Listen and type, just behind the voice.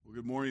Well,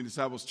 good morning,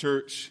 Disciples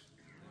Church.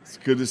 It's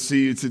good to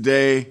see you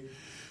today.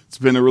 It's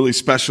been a really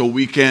special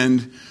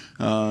weekend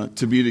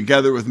to be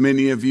together with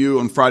many of you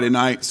on Friday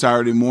night,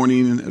 Saturday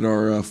morning at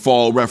our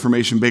Fall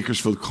Reformation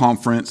Bakersfield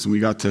Conference, and we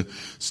got to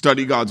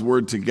study God's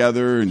Word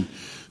together. And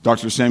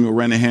Dr. Samuel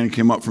Renahan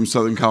came up from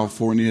Southern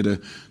California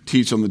to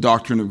teach on the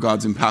doctrine of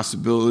God's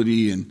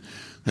impassibility and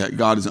that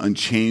God is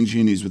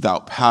unchanging. He's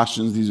without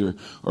passions. These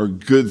are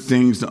good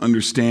things to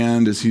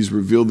understand as He's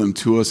revealed them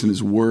to us in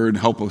His Word.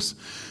 Help us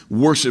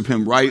worship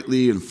Him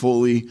rightly and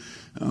fully.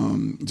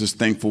 Just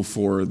thankful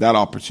for that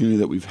opportunity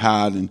that we've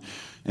had.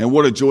 And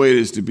what a joy it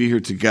is to be here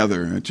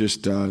together.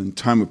 Just in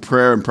time of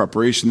prayer and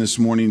preparation this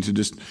morning to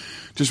just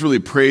really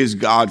praise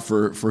God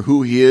for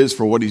who He is,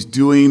 for what He's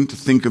doing, to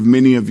think of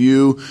many of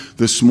you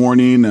this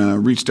morning,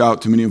 reached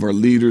out to many of our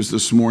leaders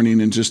this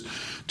morning, and just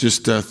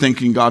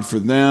thanking God for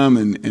them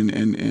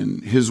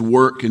and His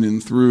work in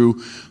and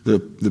through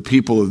the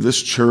people of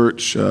this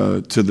church,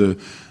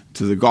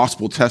 to the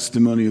gospel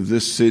testimony of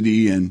this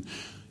city, and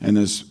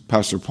as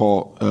Pastor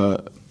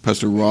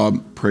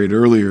Rob prayed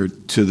earlier,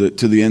 to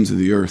the ends of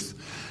the earth.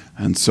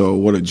 And so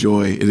what a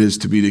joy it is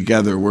to be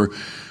together.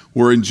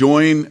 We're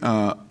enjoying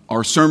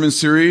our sermon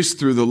series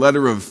through the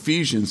letter of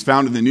Ephesians,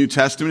 found in the New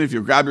Testament. If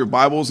you'll grab your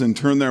Bibles and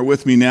turn there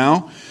with me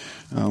now,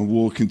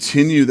 we'll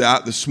continue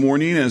that this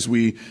morning as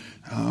we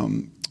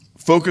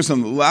focus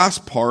on the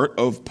last part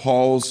of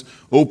Paul's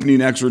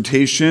opening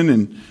exhortation,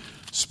 and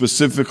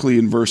specifically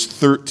in verse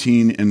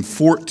 13 and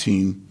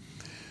 14.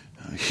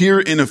 Here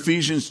in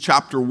Ephesians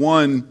chapter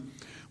 1,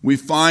 we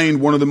find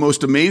one of the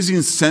most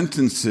amazing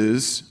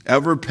sentences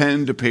ever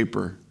penned to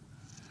paper.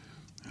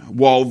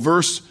 While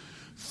verse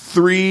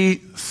 3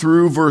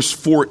 through verse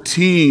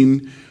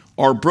 14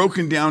 are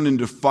broken down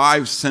into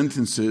 5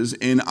 sentences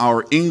in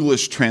our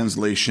English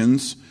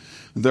translations,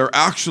 they're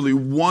actually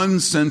one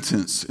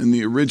sentence in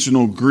the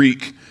original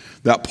Greek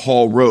that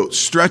Paul wrote,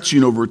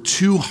 stretching over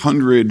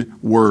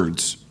 200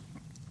 words.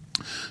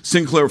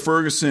 Sinclair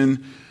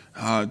Ferguson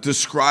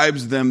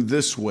describes them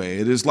this way: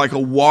 it is like a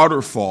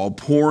waterfall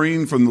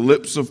pouring from the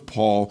lips of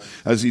Paul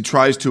as he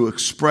tries to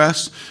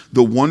express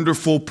the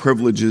wonderful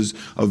privileges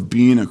of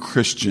being a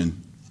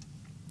Christian.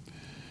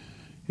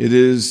 It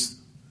is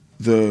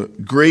the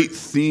great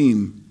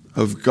theme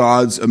of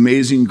God's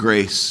amazing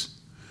grace,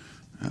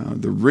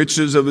 the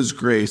riches of His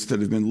grace that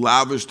have been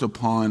lavished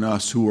upon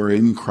us who are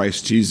in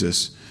Christ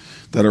Jesus,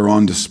 that are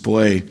on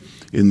display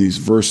in these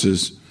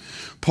verses.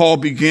 Paul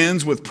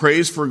begins with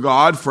praise for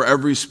God for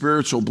every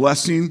spiritual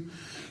blessing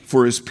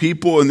for His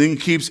people, and then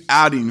keeps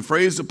adding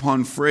phrase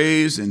upon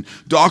phrase and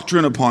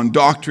doctrine upon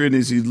doctrine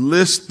as he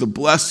lists the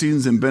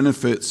blessings and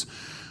benefits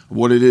of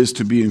what it is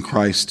to be in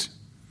Christ.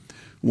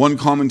 One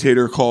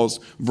commentator calls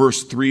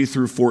verse 3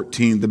 through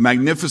 14 the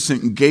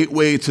magnificent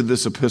gateway to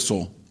this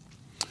epistle.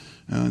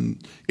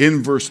 And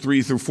in verse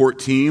 3 through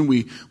 14,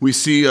 we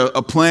see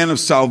a plan of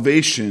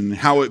salvation,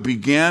 how it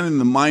began in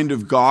the mind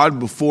of God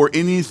before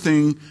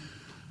anything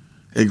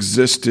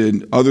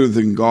existed other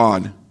than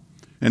God,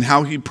 and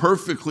how He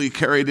perfectly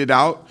carried it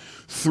out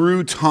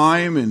through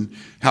time, and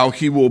how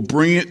He will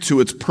bring it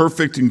to its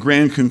perfect and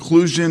grand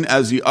conclusion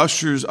as He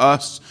ushers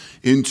us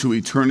into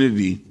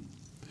eternity.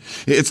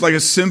 It's like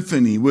a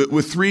symphony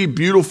with 3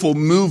 beautiful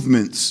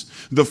movements.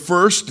 The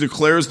first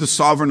declares the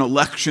sovereign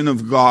election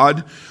of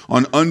God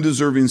on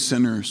undeserving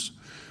sinners,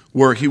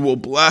 where He will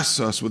bless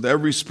us with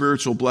every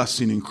spiritual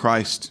blessing in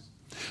Christ.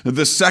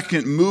 The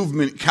second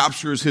movement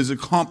captures His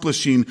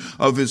accomplishing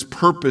of His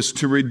purpose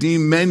to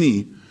redeem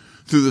many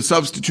through the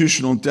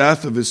substitutional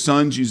death of His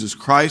Son, Jesus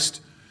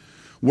Christ,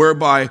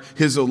 whereby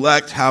His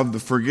elect have the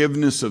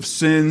forgiveness of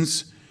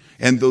sins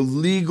and the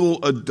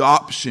legal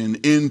adoption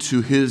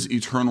into His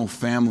eternal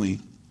family.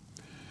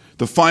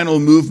 The final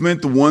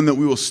movement, the one that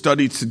we will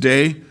study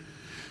today,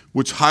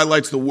 which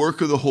highlights the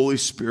work of the Holy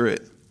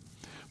Spirit,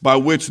 by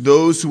which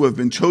those who have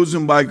been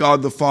chosen by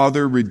God the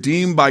Father,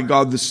 redeemed by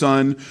God the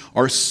Son,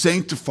 are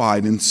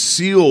sanctified and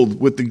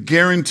sealed with the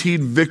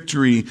guaranteed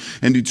victory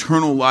and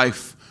eternal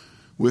life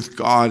with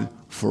God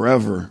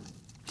forever.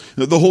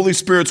 The Holy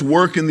Spirit's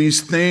work in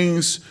these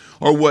things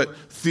are what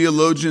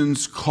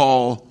theologians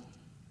call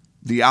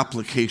the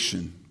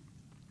application.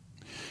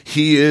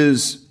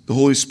 The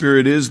Holy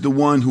Spirit is the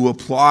one who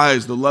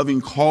applies the loving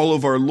call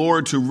of our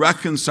Lord to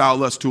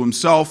reconcile us to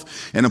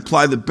Himself and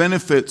apply the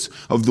benefits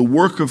of the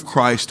work of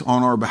Christ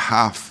on our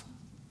behalf.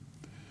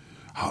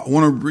 I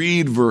want to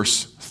read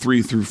verse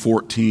 3 through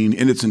 14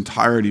 in its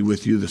entirety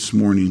with you this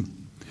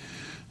morning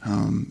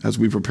as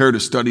we prepare to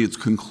study its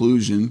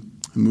conclusion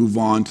and move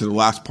on to the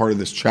last part of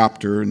this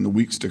chapter in the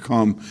weeks to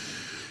come.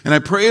 And I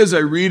pray as I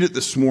read it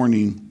this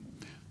morning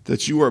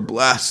that you are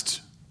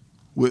blessed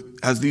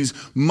as these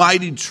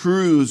mighty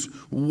truths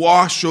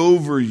wash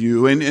over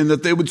you, and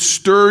that they would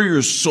stir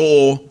your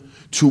soul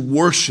to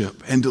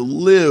worship and to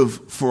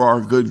live for our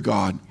good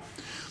God.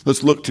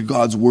 Let's look to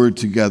God's Word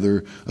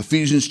together.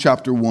 Ephesians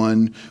chapter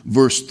 1,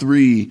 verse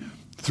 3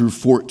 through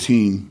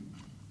 14.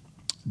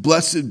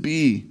 Blessed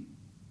be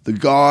the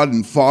God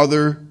and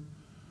Father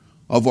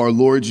of our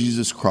Lord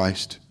Jesus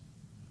Christ,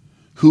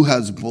 who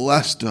has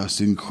blessed us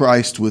in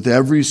Christ with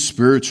every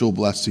spiritual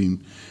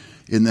blessing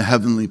in the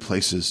heavenly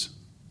places,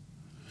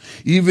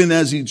 even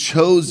as he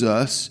chose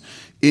us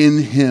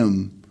in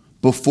him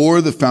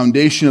before the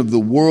foundation of the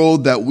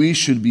world, that we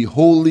should be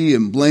holy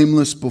and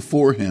blameless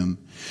before him.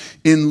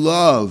 In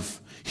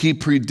love, he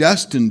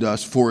predestined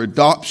us for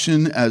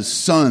adoption as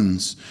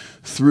sons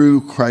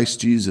through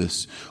Christ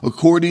Jesus,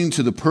 according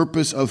to the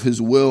purpose of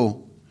his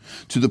will,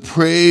 to the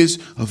praise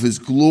of his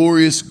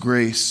glorious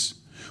grace,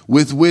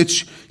 with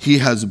which he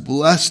has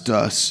blessed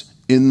us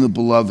in the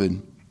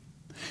beloved.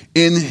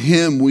 In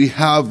him we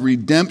have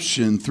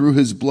redemption through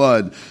his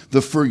blood,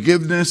 the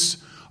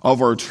forgiveness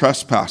of our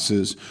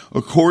trespasses,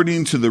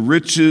 according to the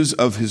riches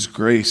of his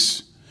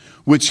grace,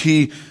 which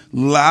he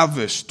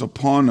lavished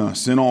upon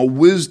us in all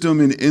wisdom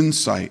and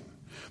insight,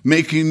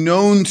 making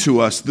known to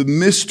us the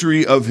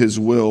mystery of his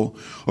will,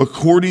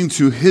 according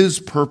to his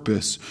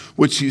purpose,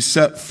 which he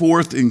set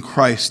forth in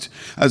Christ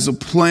as a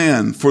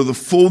plan for the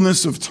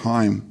fullness of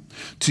time,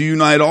 to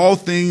unite all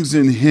things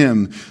in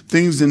him,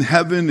 things in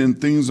heaven and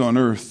things on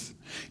earth.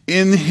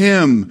 In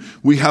him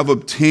we have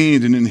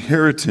obtained an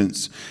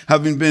inheritance,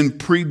 having been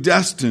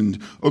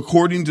predestined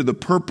according to the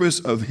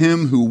purpose of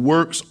him who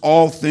works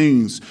all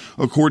things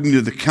according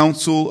to the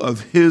counsel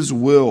of his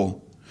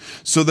will,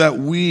 so that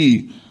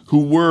we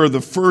who were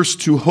the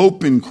first to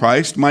hope in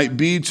Christ might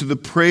be to the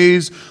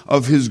praise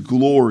of his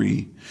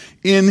glory.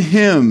 In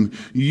him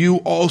you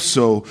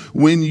also,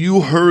 when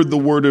you heard the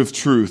word of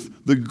truth,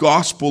 the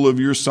gospel of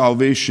your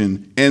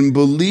salvation, and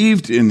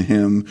believed in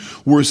him,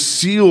 were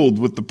sealed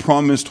with the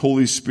promised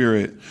Holy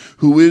Spirit,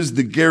 who is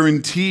the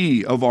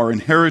guarantee of our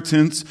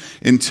inheritance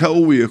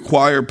until we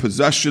acquire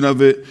possession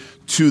of it,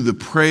 to the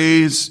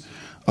praise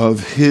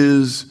of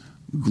his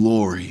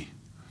glory.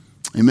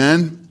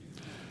 Amen.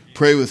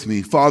 Pray with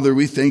me. Father,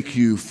 we thank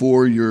you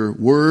for your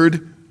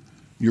word,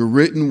 your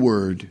written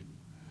word,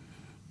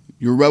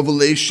 your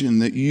revelation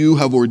that you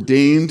have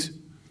ordained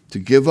to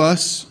give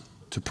us,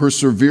 to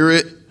persevere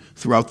it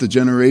throughout the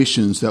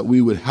generations, that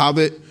we would have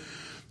it,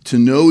 to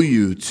know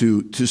you,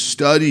 to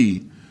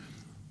study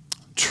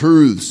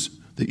truths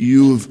that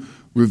you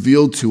have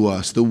revealed to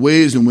us, the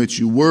ways in which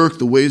you work,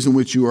 the ways in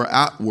which you are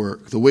at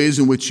work, the ways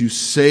in which you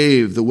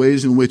save, the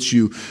ways in which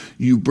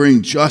you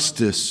bring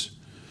justice,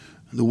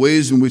 the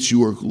ways in which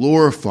you are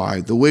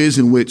glorified, the ways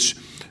in which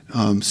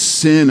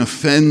sin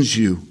offends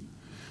you.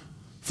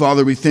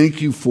 Father, we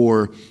thank you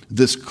for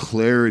this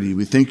clarity.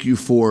 We thank you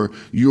for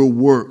your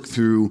work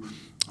through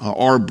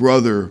our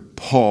brother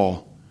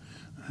Paul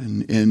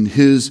and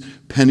his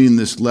penning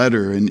this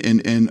letter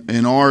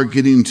and our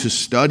getting to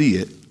study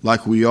it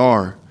like we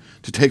are,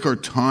 to take our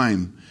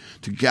time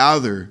to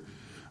gather,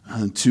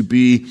 to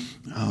be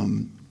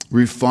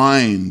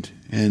refined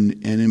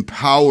and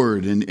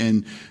empowered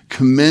and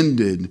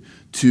commended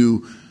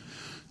to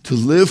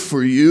live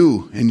for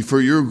you and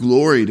for your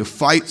glory, to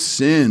fight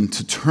sin,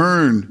 to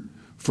turn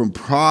from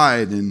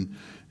pride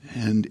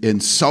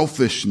and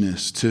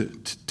selfishness,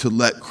 to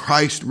let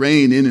Christ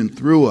reign in and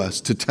through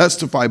us, to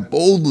testify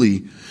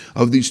boldly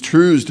of these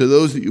truths to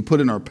those that you put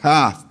in our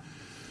path,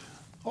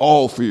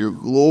 all for your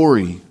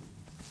glory,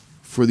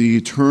 for the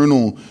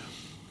eternal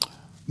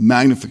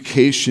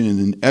magnification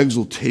and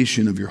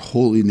exaltation of your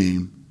holy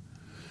name.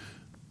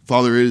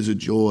 Father, it is a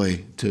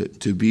joy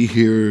to be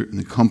here in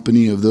the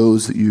company of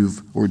those that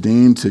you've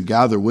ordained to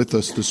gather with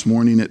us this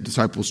morning at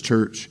Disciples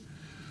Church.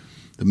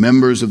 The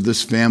members of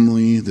this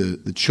family,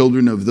 the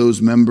children of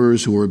those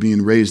members who are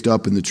being raised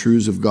up in the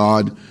truths of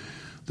God,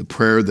 the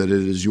prayer that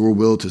it is your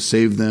will to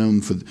save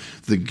them, for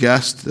the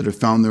guests that have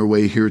found their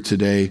way here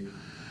today,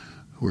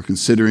 who are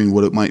considering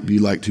what it might be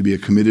like to be a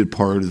committed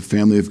part of the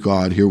family of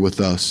God here with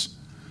us,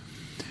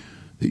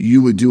 that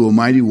you would do a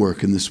mighty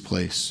work in this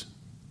place.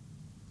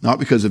 Not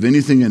because of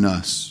anything in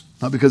us,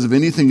 not because of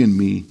anything in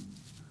me,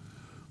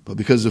 but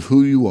because of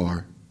who you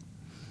are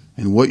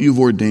and what you've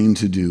ordained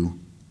to do.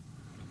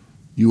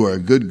 You are a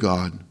good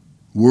God,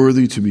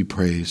 worthy to be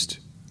praised.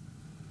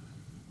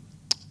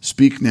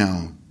 Speak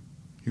now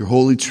your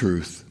holy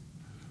truth.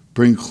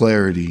 Bring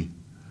clarity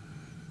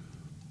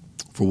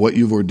for what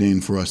you've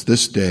ordained for us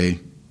this day,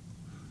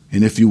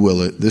 and if you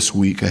will it, this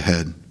week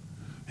ahead.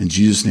 In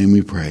Jesus' name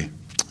we pray.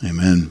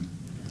 Amen.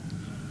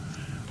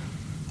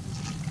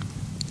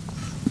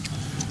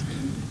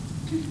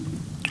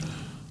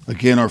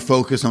 Again, our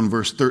focus on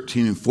verse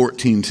 13 and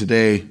 14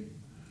 today.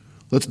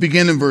 Let's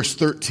begin in verse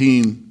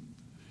 13.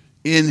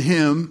 In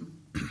him,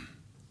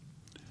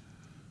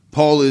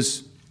 Paul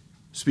is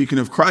speaking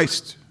of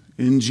Christ,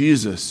 in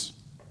Jesus.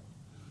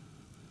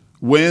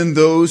 When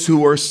those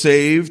who are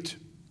saved,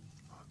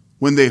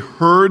 when they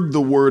heard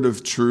the word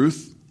of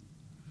truth,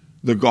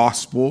 the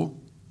gospel,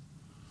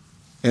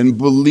 and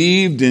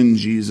believed in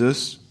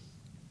Jesus,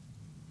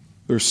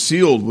 they're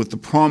sealed with the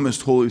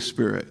promised Holy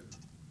Spirit.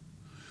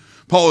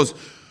 Paul is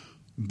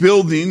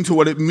building to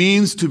what it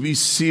means to be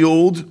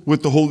sealed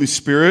with the Holy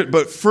Spirit.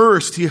 But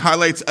first, he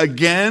highlights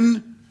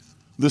again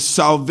the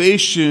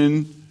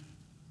salvation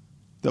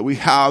that we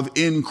have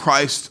in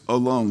Christ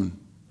alone.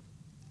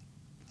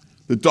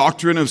 The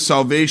doctrine of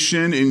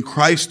salvation in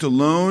Christ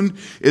alone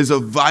is a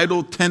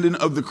vital tenet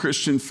of the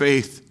Christian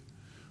faith,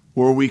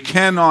 where we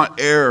cannot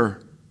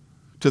err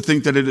to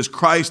think that it is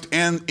Christ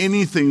and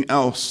anything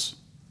else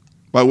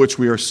by which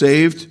we are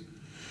saved.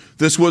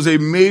 This was a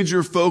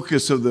major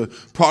focus of the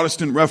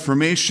Protestant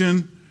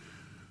Reformation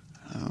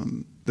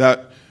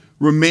that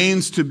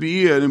remains to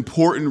be an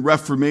important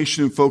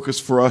Reformation focus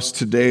for us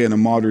today in a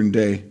modern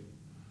day.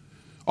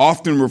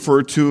 Often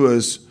referred to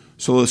as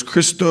Solus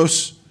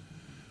Christus,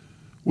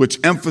 which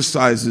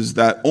emphasizes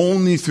that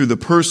only through the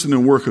person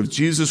and work of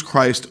Jesus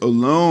Christ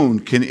alone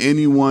can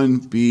anyone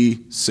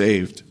be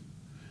saved.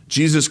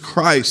 Jesus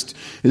Christ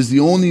is the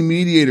only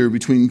mediator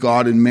between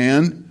God and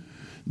man.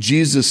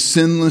 Jesus'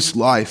 sinless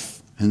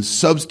life and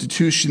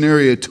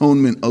substitutionary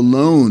atonement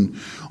alone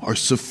are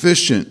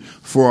sufficient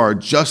for our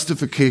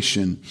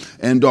justification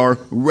and our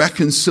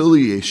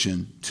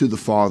reconciliation to the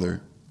Father.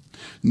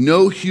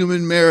 No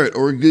human merit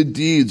or good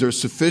deeds are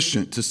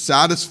sufficient to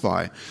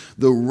satisfy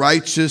the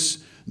righteous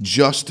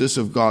justice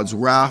of God's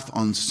wrath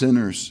on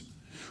sinners.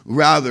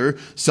 Rather,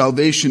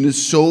 salvation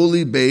is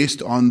solely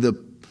based on the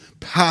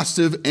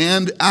passive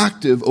and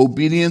active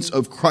obedience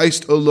of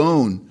Christ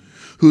alone,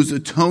 whose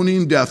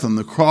atoning death on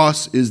the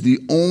cross is the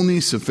only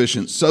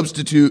sufficient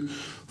substitute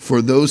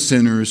for those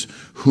sinners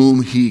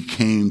whom he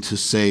came to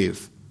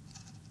save.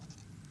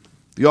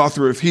 The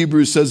author of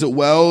Hebrews says it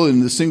well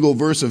in the single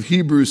verse of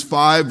Hebrews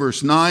 5,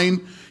 verse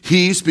 9.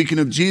 He, speaking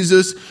of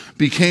Jesus,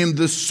 became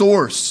the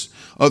source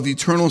of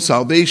eternal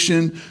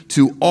salvation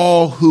to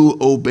all who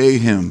obey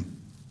him.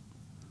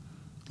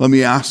 Let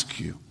me ask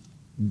you,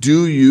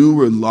 do you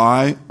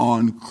rely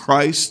on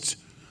Christ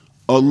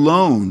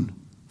alone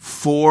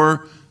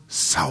for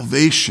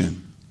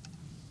salvation?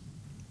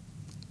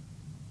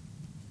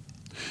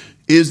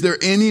 Is there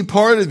any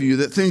part of you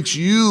that thinks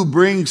you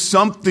bring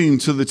something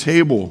to the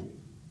table?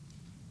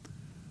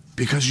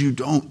 Because you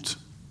don't.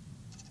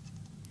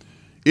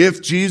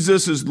 If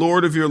Jesus is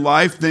Lord of your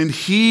life, then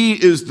he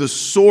is the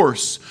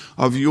source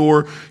of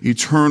your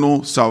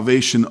eternal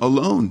salvation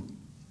alone.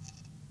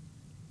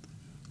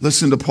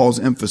 Listen to Paul's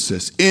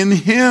emphasis. In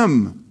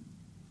him,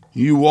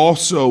 you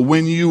also,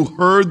 when you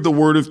heard the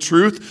word of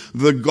truth,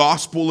 the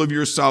gospel of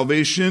your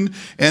salvation,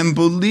 and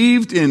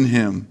believed in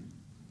him,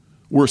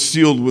 were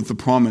sealed with the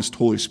promised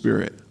Holy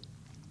Spirit.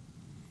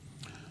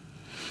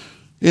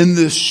 In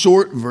this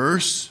short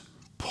verse,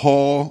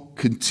 Paul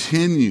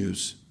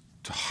continues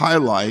to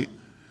highlight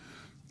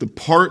the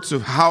parts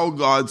of how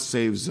God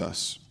saves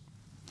us.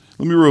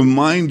 Let me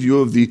remind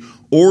you of the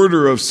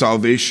order of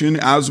salvation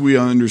as we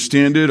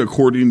understand it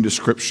according to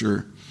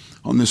Scripture.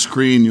 On the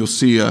screen, you'll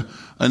see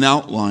an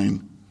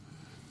outline.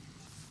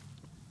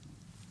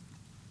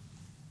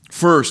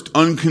 First,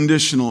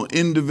 unconditional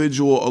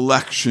individual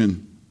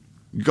election.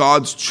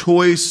 God's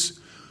choice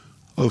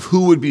of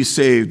who would be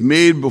saved,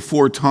 made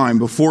before time,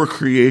 before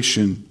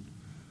creation.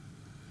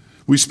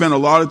 We spent a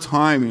lot of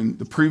time in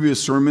the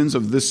previous sermons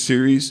of this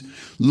series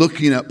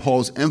looking at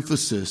Paul's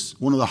emphasis.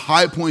 One of the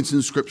high points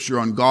in Scripture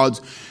on God's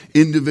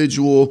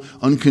individual,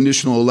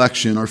 unconditional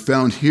election are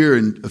found here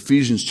in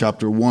Ephesians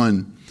chapter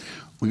 1.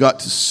 We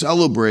got to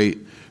celebrate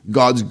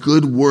God's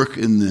good work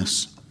in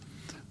this.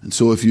 And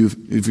so if you're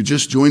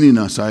just joining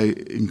us, I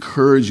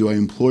encourage you, I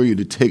implore you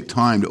to take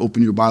time to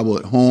open your Bible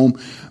at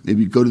home,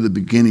 maybe go to the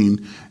beginning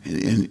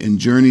and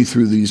journey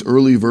through these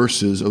early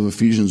verses of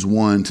Ephesians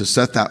 1 to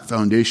set that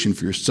foundation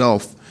for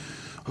yourself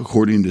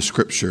according to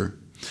Scripture.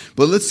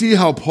 But let's see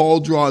how Paul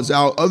draws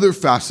out other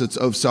facets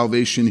of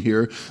salvation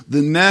here,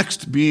 the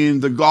next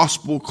being the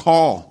gospel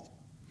call.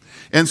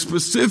 And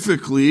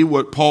specifically,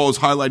 what Paul is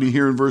highlighting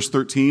here in verse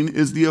 13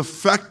 is the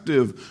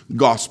effective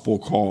gospel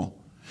call.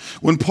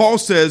 When Paul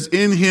says,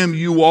 in him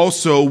you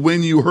also,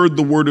 when you heard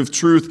the word of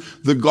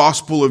truth, the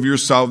gospel of your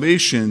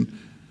salvation,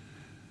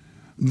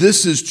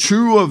 this is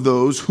true of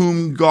those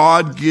whom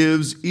God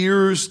gives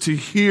ears to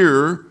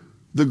hear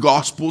the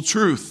gospel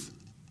truth.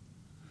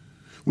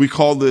 We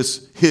call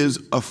this his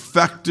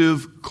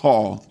effective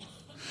call.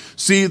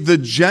 See, the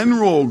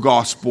general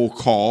gospel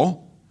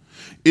call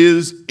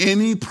is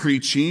any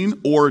preaching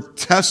or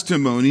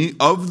testimony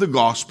of the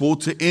gospel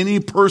to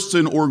any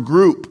person or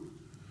group.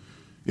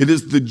 It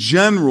is the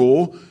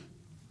general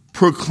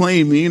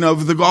proclaiming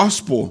of the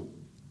gospel.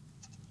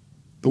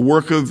 The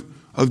work of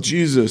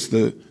Jesus,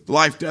 the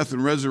life, death,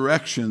 and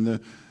resurrection,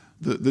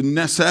 the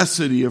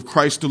necessity of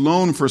Christ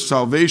alone for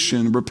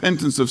salvation,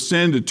 repentance of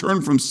sin, to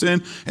turn from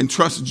sin and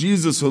trust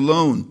Jesus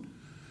alone.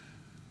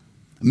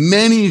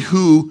 Many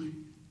who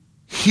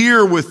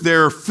hear with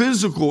their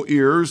physical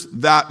ears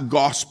that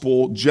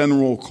gospel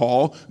general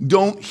call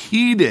don't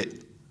heed it.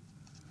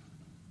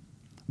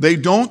 They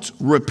don't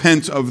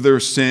repent of their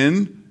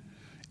sin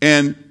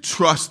and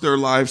trust their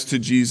lives to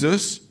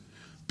Jesus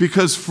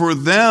because for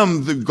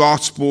them the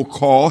gospel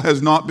call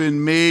has not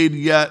been made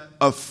yet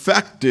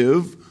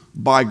effective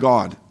by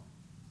God.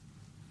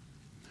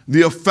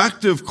 The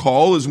effective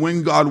call is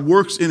when God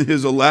works in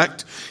his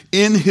elect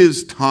in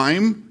his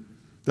time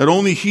that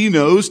only he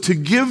knows to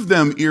give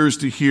them ears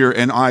to hear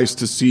and eyes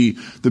to see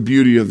the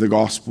beauty of the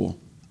gospel.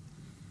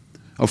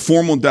 A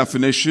formal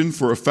definition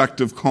for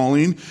effective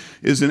calling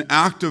is an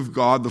act of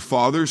God the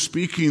Father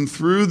speaking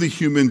through the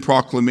human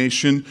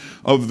proclamation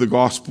of the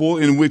gospel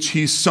in which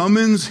he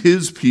summons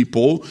his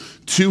people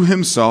to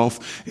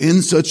himself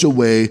in such a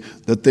way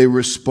that they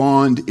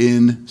respond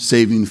in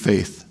saving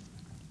faith.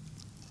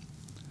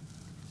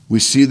 We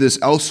see this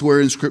elsewhere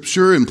in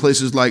Scripture in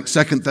places like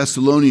 2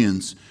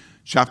 Thessalonians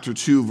chapter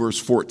 2, verse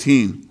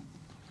 14.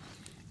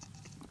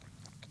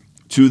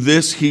 To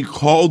this he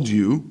called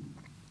you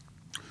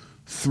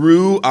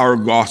through our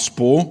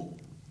gospel,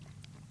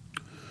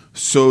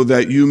 so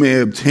that you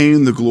may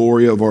obtain the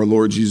glory of our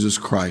Lord Jesus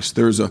Christ.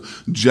 There's a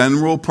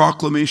general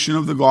proclamation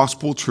of the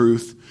gospel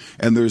truth,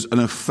 and there's an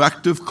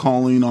effective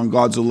calling on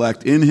God's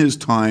elect in his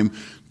time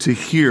to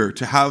hear,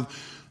 to have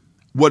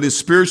what is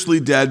spiritually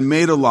dead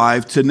made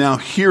alive, to now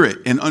hear it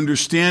and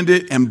understand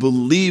it and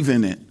believe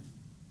in it.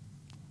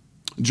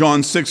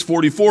 John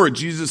 6:44,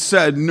 Jesus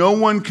said, "No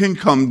one can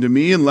come to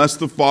me unless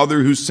the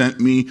Father who sent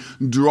me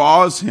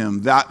draws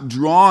him." That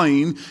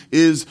drawing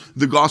is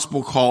the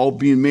gospel call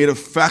being made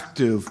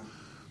effective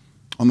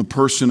on the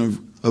person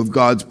of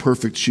God's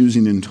perfect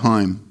choosing in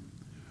time.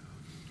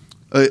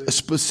 A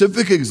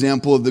specific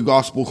example of the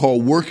gospel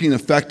call working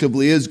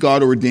effectively as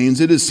God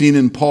ordains it is seen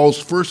in Paul's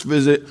first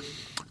visit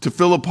to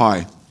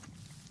Philippi,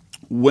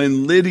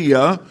 when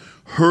Lydia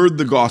heard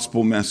the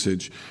gospel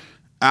message.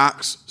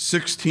 Acts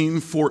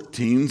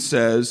 16:14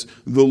 says,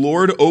 "The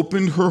Lord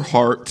opened her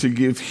heart to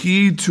give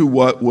heed to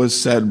what was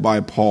said by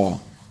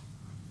Paul."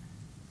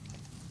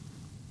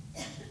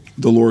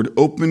 The Lord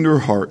opened her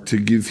heart to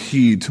give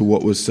heed to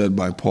what was said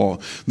by Paul.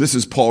 This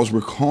is Paul's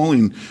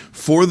recalling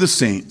for the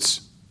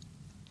saints.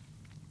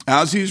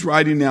 As he's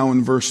writing now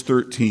in verse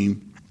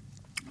 13,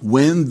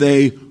 when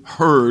they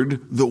heard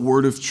the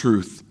word of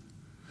truth.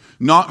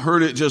 Not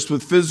heard it just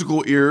with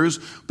physical ears,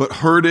 but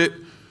heard it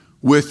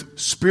with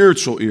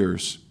spiritual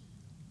ears,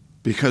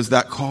 because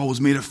that call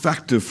was made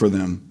effective for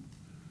them.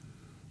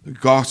 The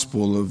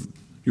gospel of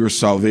your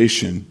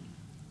salvation.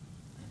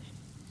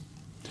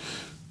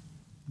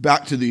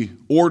 Back to the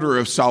order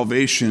of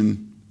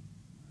salvation.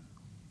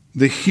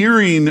 The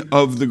hearing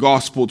of the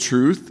gospel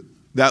truth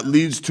that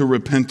leads to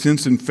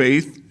repentance and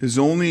faith is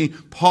only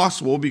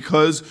possible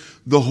because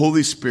the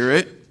Holy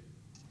Spirit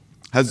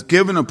has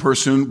given a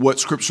person what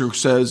Scripture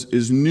says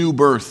is new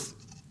birth,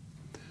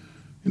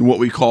 in what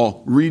we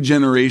call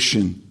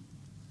regeneration.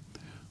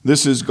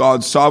 This is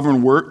God's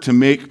sovereign work to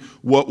make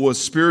what was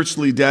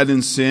spiritually dead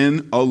in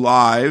sin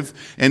alive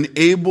and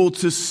able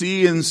to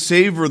see and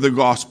savor the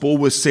gospel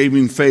with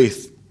saving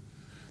faith.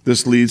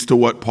 This leads to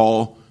what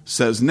Paul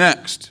says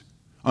next.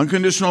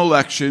 Unconditional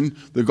election,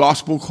 the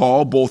gospel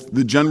call, both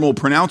the general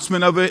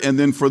pronouncement of it, and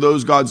then for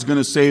those God's going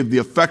to save, the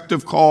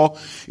effective call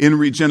in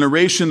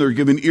regeneration. They're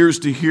given ears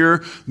to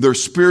hear. They're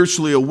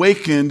spiritually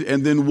awakened.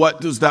 And then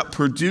what does that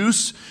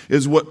produce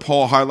is what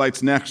Paul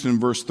highlights next in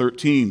verse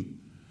 13.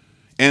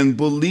 And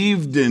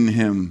believed in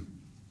him.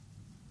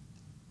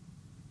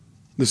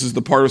 This is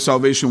the part of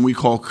salvation we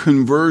call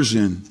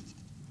conversion.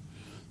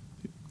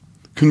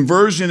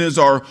 Conversion is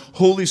our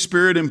Holy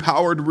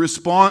Spirit-empowered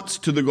response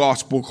to the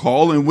gospel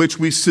call in which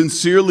we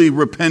sincerely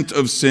repent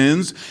of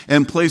sins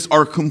and place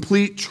our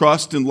complete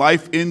trust and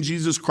life in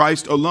Jesus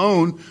Christ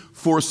alone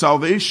for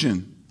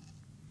salvation.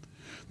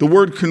 The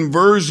word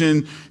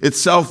conversion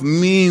itself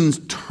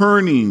means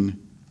turning.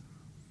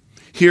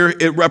 Here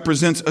it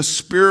represents a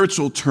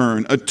spiritual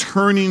turn, a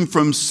turning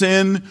from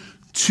sin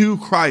to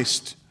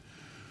Christ.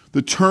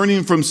 The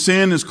turning from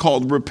sin is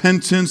called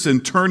repentance,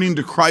 and turning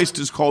to Christ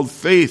is called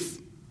faith.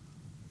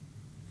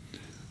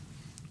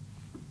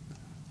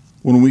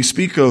 When we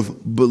speak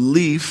of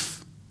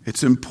belief,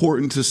 it's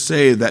important to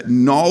say that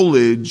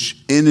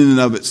knowledge in and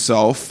of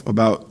itself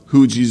about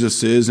who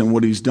Jesus is and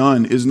what he's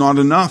done is not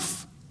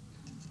enough.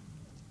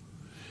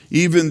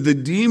 Even the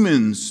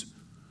demons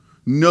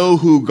know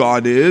who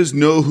God is,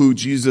 know who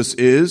Jesus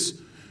is,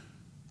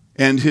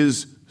 and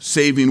his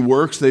saving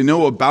works. They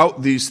know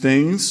about these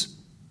things.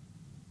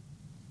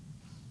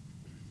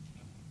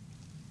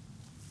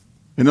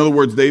 In other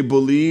words, they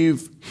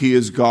believe he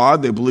is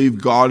God. They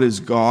believe God is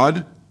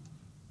God.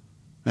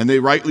 And they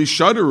rightly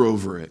shudder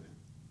over it.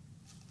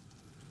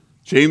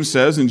 James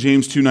says in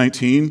James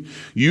 2:19,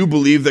 "You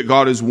believe that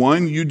God is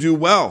one, you do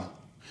well.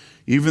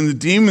 Even the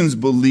demons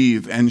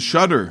believe and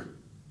shudder."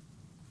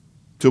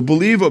 To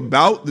believe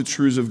about the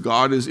truths of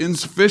God is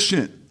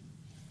insufficient.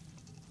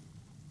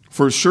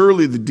 For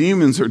surely the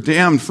demons are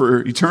damned for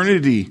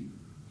eternity.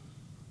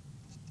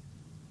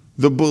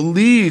 The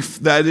belief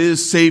that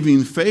is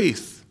saving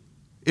faith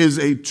is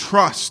a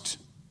trust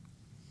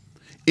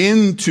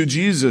into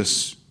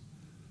Jesus,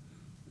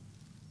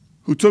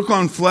 who took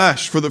on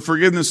flesh for the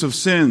forgiveness of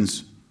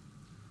sins,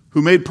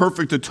 who made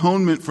perfect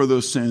atonement for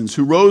those sins,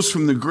 who rose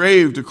from the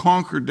grave to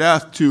conquer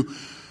death,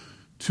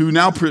 who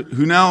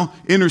now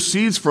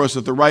intercedes for us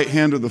at the right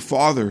hand of the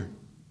Father.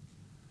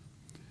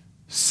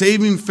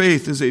 Saving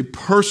faith is a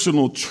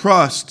personal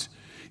trust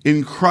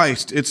in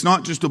Christ. It's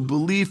not just a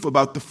belief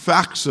about the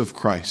facts of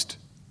Christ.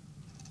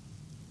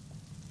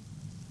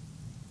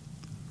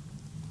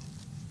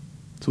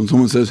 So when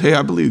someone says, "Hey,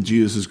 I believe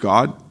Jesus is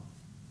God,"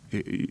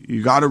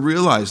 You got to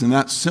realize in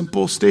that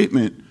simple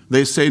statement,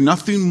 they say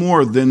nothing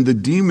more than the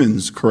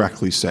demons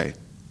correctly say.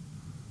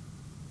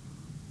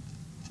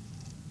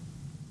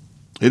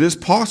 It is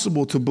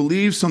possible to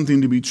believe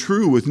something to be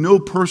true with no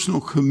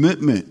personal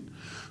commitment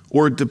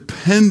or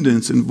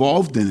dependence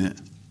involved in it.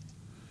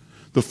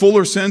 The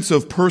fuller sense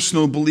of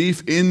personal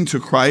belief into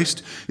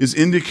Christ is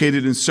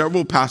indicated in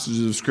several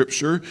passages of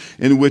Scripture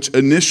in which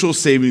initial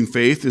saving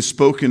faith is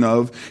spoken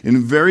of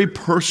in very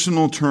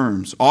personal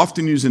terms,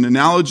 often using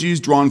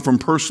analogies drawn from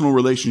personal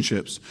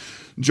relationships.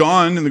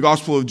 John, in the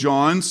Gospel of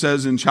John,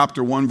 says in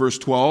chapter 1, verse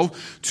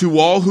 12, "To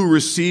all who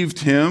received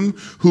him,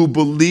 who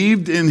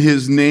believed in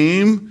his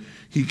name,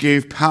 he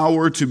gave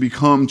power to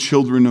become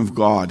children of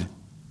God."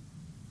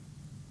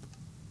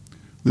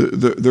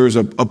 There's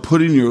a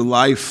putting your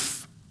life,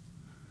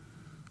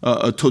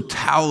 a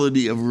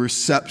totality of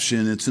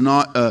reception. It's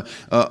not a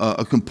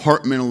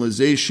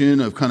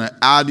compartmentalization of kind of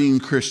adding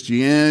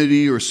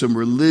Christianity or some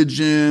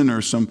religion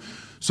or some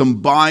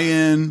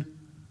buy-in.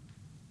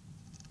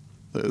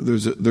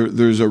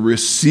 There's a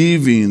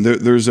receiving,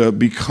 there's a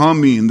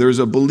becoming, there's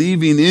a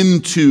believing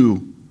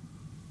into.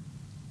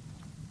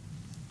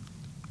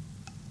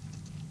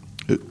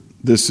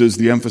 This is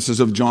the emphasis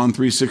of John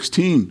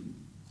 3:16.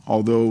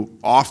 Although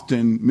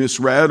often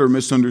misread or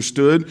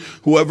misunderstood,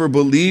 whoever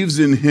believes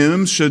in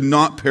him should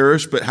not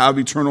perish but have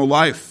eternal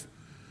life.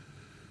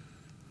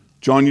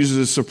 John uses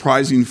a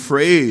surprising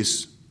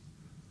phrase.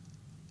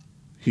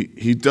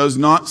 He does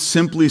not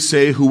simply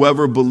say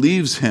whoever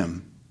believes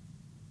him.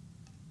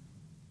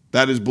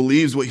 That is,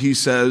 believes what he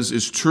says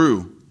is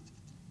true.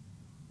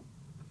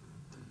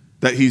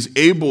 That he's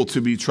able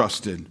to be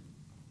trusted.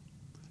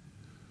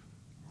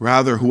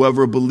 Rather,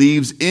 whoever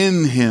believes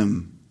in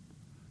him.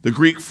 The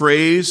Greek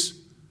phrase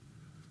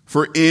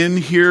for "in"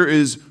 here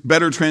is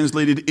better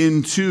translated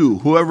 "into."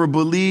 Whoever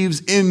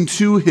believes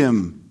into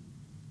him.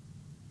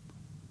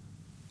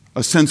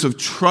 A sense of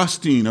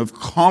trusting, of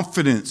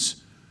confidence,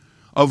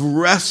 of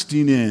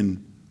resting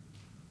in.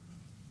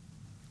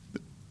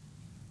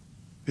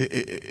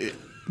 The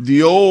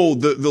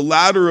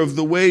ladder of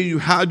the way you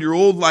had your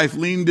old life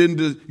leaned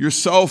into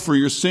yourself or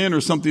your sin or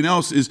something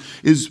else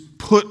is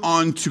put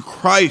onto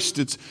Christ.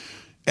 It's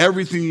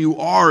everything you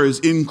are is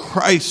in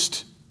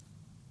Christ.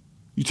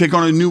 You take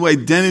on a new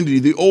identity.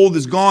 The old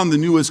is gone, the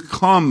new has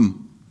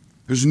come.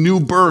 There's new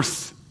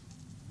birth.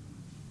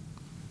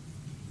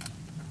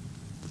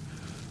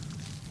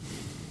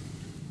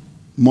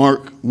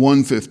 Mark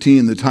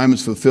 1:15, the time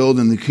is fulfilled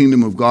and the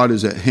kingdom of God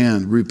is at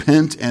hand.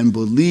 Repent and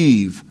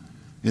believe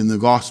in the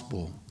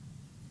gospel.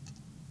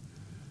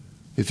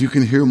 If you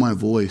can hear my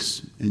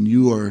voice and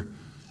you are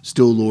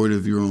still Lord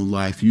of your own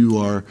life, you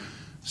are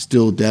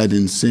still dead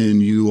in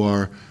sin, you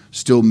are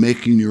still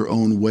making your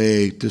own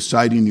way,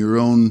 deciding your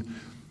own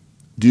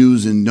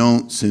do's and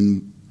don'ts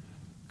and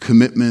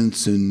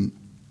commitments and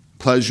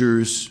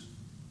pleasures,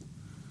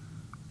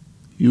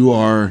 you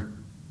are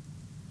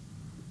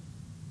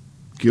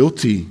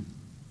guilty.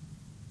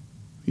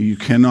 You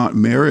cannot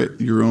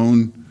merit your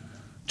own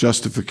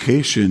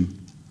justification.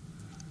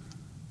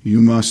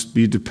 You must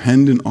be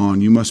dependent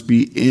on, you must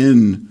be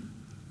in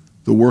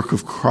the work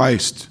of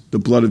Christ. The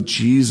blood of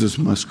Jesus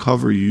must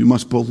cover you. You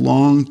must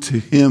belong to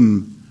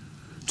him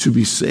to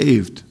be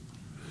saved.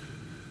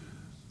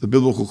 The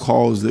biblical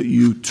call is that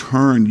you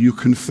turn, you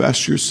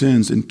confess your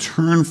sins and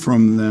turn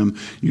from them.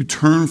 You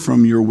turn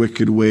from your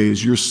wicked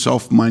ways, your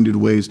self-minded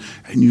ways,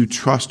 and you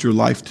trust your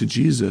life to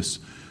Jesus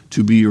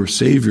to be your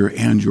Savior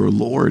and your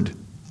Lord.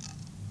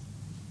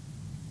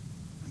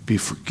 Be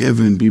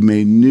forgiven, be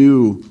made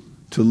new,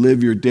 to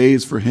live your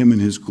days for him in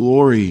his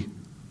glory.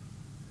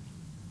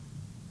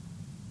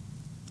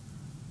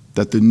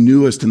 That the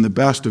newest and the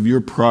best of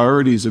your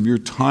priorities, of your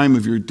time,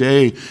 of your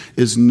day,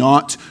 is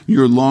not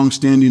your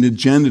long-standing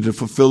agenda to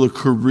fulfill a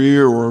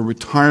career or a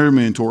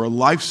retirement or a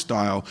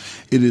lifestyle.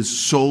 It is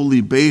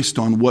solely based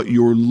on what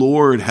your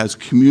Lord has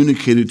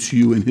communicated to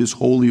you in his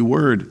holy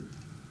word.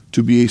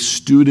 To be a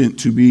student,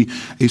 to be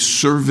a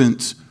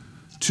servant,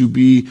 to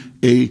be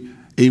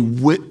a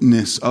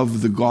witness of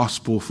the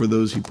gospel for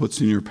those he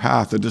puts in your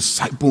path, a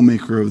disciple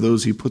maker of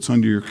those he puts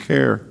under your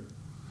care,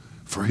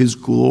 for his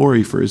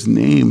glory, for his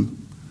name.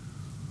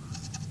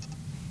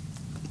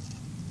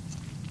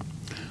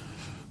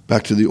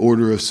 Back to the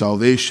order of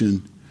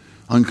salvation,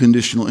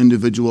 unconditional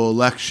individual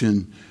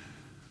election,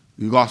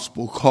 the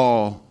gospel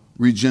call,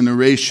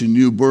 regeneration,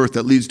 new birth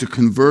that leads to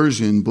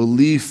conversion,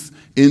 belief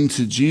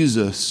into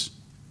Jesus,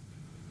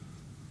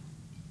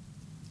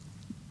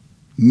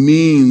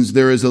 means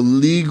there is a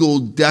legal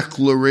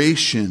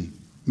declaration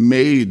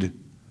made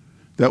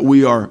that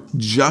we are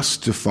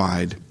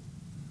justified,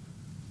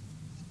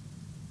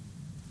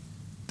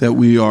 that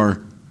we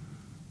are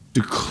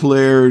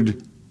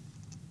declared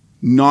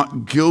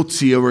not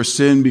guilty of our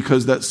sin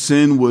because that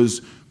sin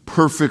was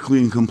perfectly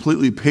and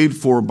completely paid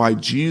for by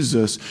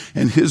Jesus,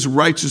 and his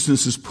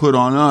righteousness is put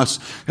on us,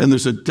 and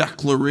there's a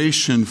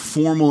declaration,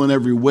 formal in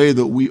every way,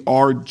 that we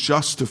are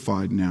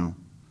justified now,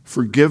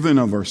 forgiven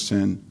of our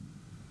sin,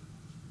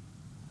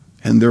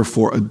 and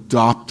therefore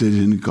adopted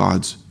in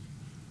God's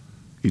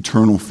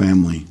eternal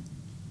family.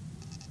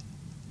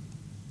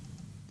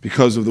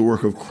 Because of the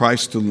work of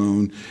Christ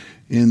alone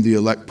in the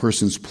elect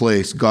person's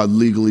place, God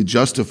legally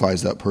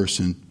justifies that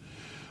person.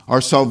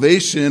 Our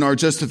salvation, our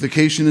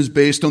justification is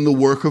based on the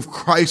work of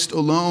Christ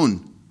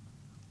alone.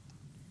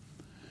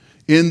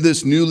 In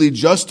this newly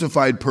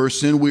justified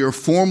person, we are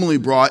formally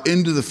brought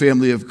into the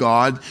family of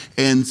God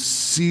and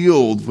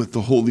sealed with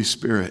the Holy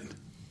Spirit.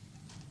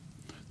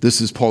 This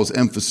is Paul's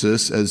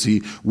emphasis as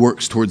he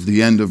works towards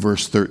the end of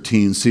verse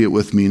 13. See it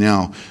with me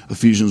now.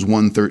 Ephesians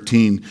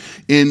 1:13.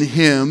 In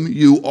him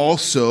you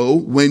also,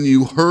 when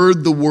you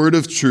heard the word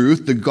of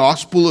truth, the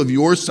gospel of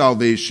your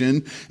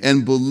salvation,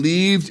 and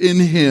believed in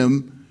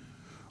him,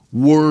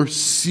 were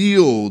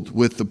sealed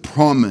with the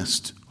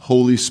promised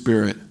Holy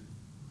Spirit.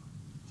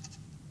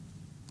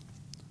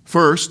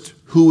 First,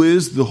 who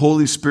is the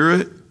Holy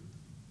Spirit?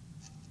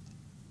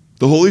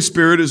 The Holy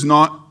Spirit is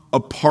not a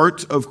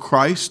part of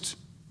Christ.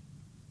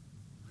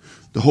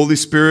 The Holy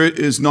Spirit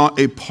is not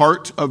a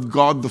part of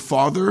God the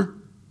Father,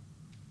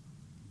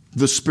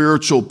 the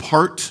spiritual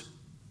part,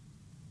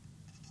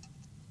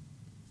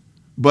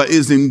 but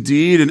is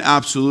indeed and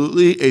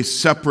absolutely a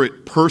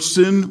separate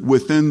person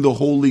within the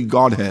Holy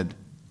Godhead.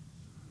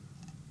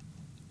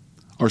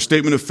 Our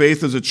statement of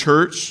faith as a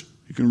church,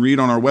 you can read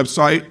on our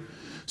website,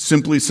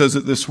 simply says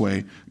it this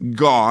way: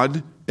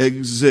 God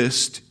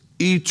exists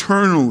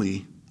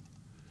eternally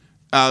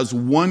as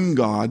one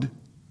God,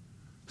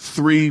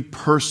 three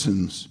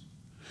persons.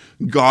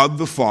 God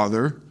the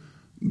Father,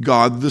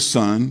 God the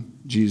Son,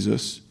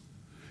 Jesus,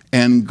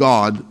 and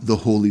God the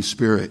Holy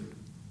Spirit.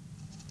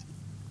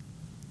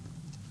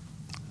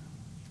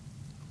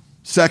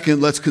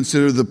 Second, let's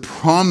consider the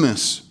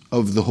promise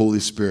of the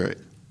Holy Spirit.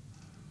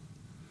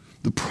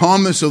 The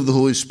promise of the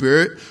Holy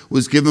Spirit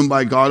was given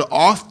by God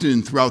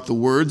often throughout the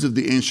words of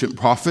the ancient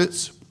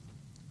prophets.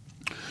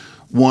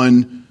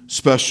 One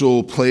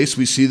special place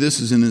we see this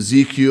is in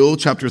Ezekiel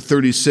chapter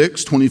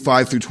 36,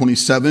 25 through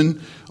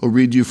 27. I'll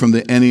read you from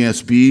the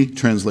NASB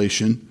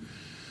translation.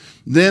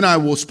 Then I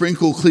will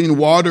sprinkle clean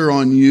water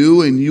on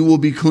you, and you will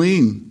be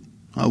clean.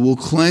 I will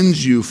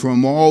cleanse you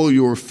from all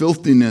your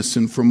filthiness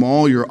and from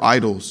all your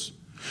idols.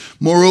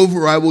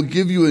 Moreover, I will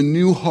give you a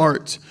new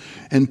heart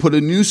and put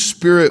a new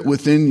spirit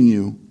within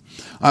you.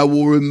 I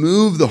will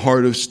remove the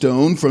heart of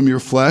stone from your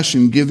flesh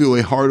and give you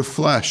a heart of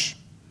flesh.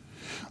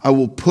 I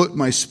will put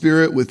my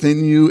spirit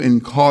within you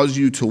and cause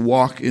you to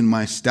walk in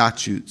my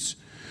statutes,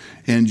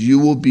 and you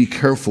will be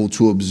careful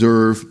to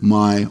observe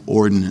my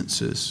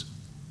ordinances.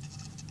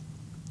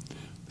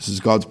 This is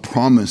God's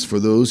promise for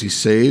those he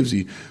saves.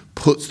 He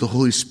puts the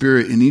Holy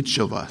Spirit in each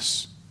of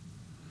us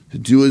to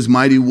do his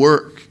mighty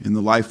work in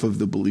the life of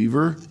the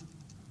believer.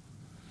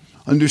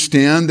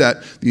 Understand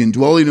that the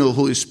indwelling of the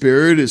Holy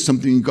Spirit is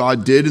something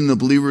God did in the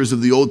believers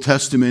of the Old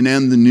Testament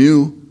and the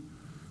New,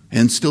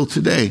 and still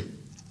today.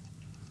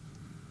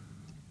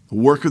 The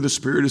work of the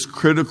Spirit is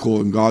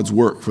critical in God's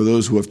work for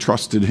those who have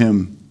trusted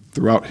him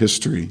throughout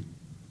history.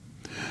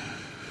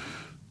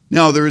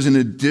 Now, there is an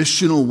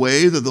additional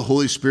way that the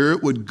Holy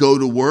Spirit would go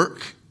to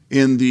work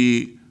in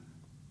the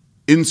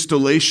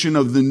installation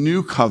of the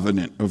new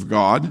covenant of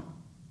God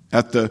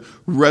at the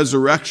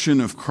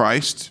resurrection of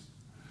Christ,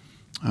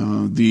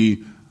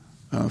 the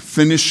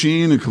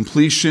finishing and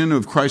completion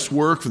of Christ's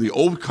work for the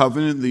old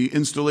covenant, the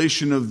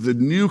installation of the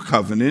new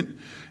covenant.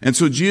 And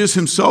so Jesus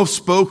himself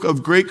spoke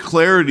of great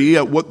clarity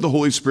at what the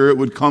Holy Spirit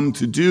would come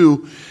to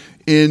do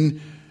in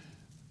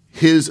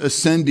his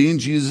ascending,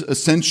 Jesus'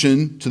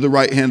 ascension to the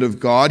right hand of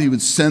God. He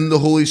would send the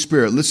Holy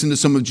Spirit. Listen to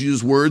some of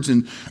Jesus' words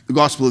in the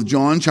Gospel of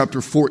John,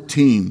 chapter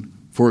 14,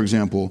 for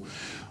example.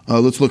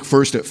 Let's look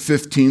first at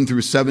 15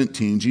 through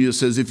 17. Jesus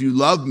says, if you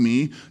love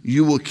me,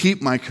 you will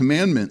keep my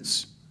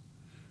commandments.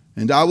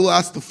 And I will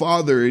ask the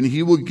Father, and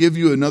he will give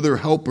you another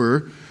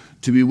helper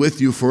to be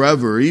with you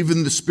forever,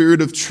 even the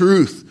Spirit of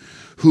truth,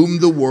 whom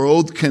the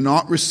world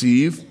cannot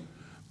receive,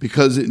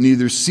 because it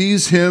neither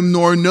sees him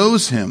nor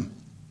knows him.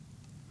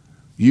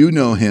 You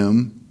know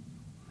him,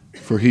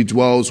 for he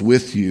dwells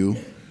with you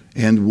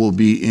and will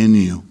be in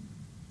you.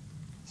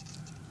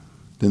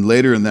 Then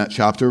later in that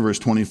chapter, verse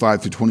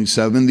 25 through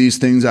 27, these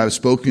things I have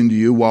spoken to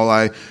you while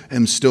I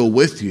am still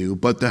with you.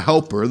 But the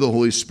Helper, the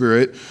Holy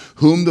Spirit,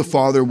 whom the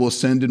Father will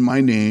send in my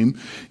name,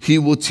 he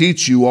will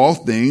teach you all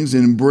things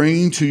and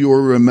bring to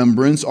your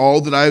remembrance all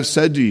that I have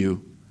said to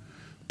you.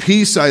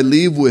 Peace I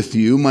leave with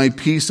you, my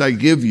peace I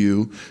give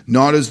you.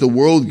 Not as the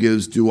world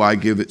gives do I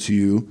give it to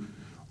you.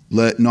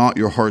 Let not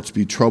your hearts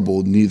be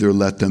troubled, neither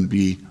let them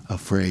be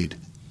afraid.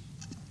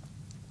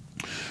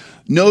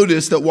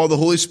 Notice that while the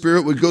Holy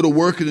Spirit would go to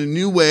work in a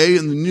new way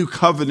in the new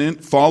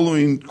covenant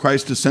following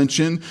Christ's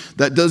ascension,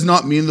 that does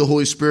not mean the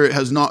Holy Spirit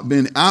has not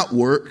been at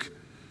work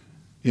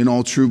in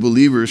all true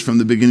believers from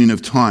the beginning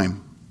of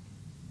time.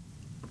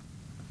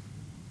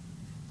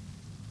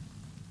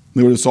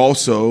 Notice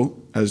also,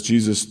 as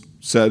Jesus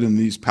said in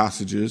these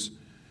passages,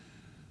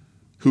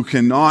 who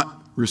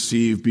cannot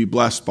receive, be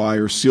blessed by,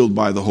 or sealed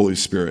by the Holy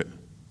Spirit.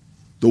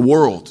 The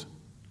world,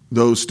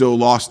 those still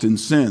lost in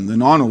sin, the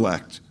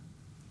non-elect.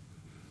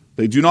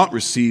 They do not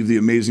receive the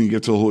amazing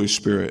gift of the Holy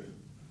Spirit.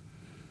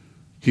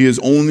 He is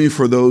only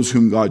for those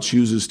whom God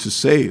chooses to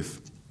save.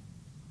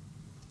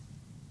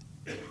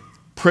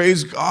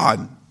 Praise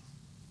God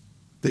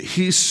that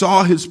he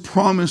saw his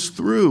promise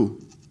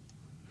through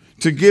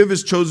to give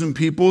his chosen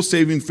people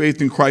saving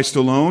faith in Christ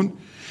alone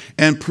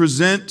and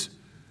present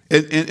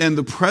and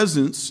the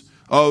presence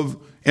of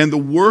and the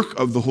work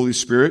of the Holy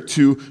Spirit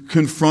to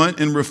confront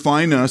and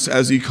refine us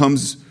as he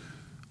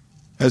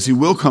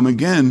will come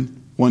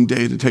again one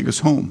day to take us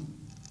home.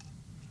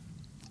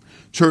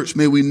 Church,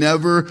 may we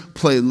never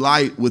play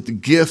light with the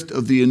gift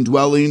of the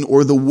indwelling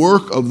or the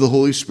work of the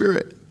Holy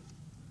Spirit.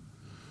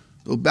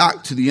 Go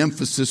back to the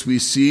emphasis we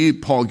see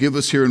Paul give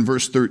us here in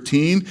verse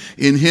 13.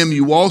 In him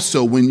you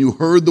also, when you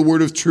heard the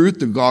word of truth,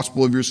 the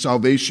gospel of your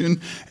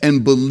salvation,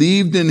 and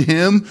believed in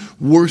him,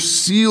 were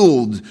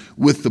sealed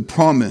with the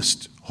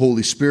promised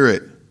Holy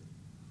Spirit.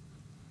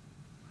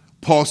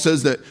 Paul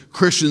says that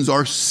Christians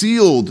are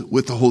sealed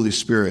with the Holy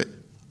Spirit.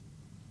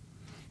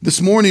 This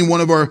morning,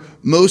 one of our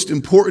most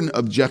important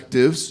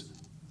objectives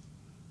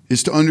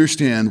is to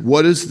understand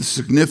what is the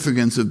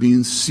significance of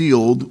being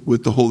sealed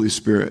with the Holy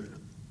Spirit.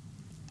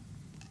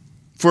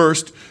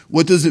 First,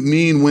 what does it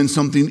mean when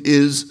something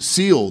is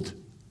sealed?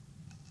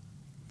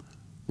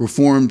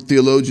 Reformed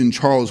theologian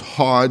Charles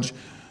Hodge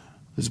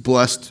has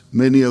blessed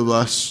many of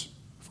us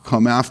who've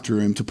come after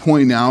him to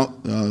point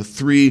out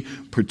three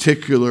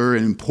particular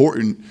and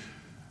important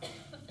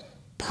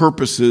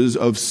purposes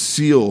of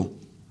sealing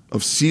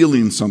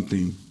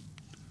something.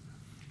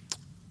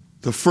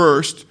 The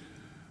first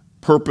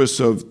purpose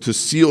to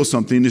seal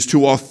something is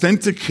to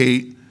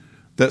authenticate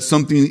that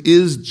something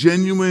is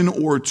genuine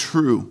or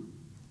true.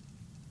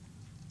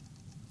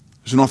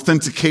 There's an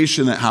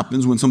authentication that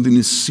happens when something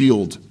is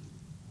sealed.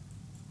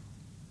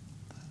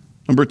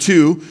 Number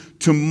two,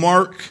 to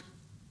mark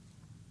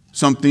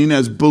something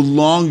as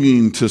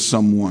belonging to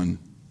someone.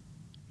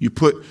 You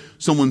put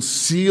someone's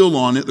seal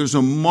on it, there's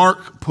a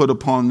mark put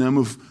upon them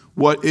of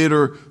what it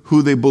or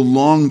who they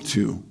belong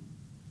to.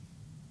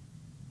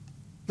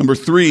 Number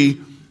three,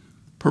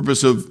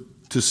 purpose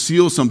to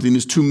seal something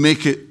is to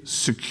make it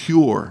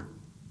secure.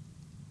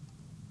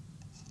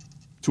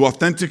 To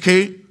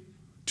authenticate,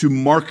 to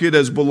mark it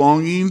as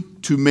belonging,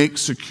 to make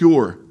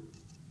secure.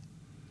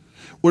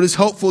 What is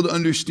helpful to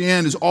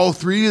understand is all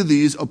three of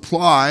these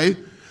apply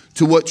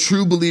to what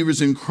true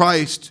believers in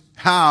Christ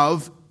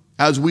have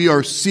as we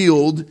are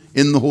sealed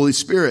in the Holy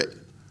Spirit.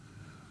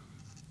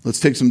 Let's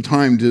take some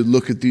time to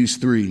look at these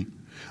three.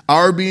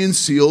 Our being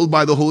sealed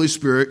by the Holy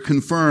Spirit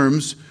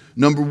confirms,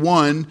 number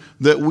one,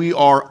 that we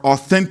are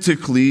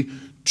authentically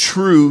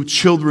true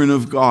children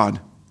of God.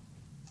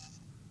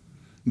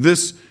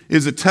 This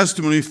is a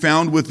testimony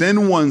found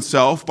within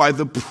oneself by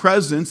the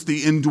presence,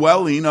 the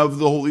indwelling of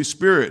the Holy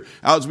Spirit,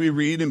 as we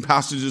read in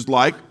passages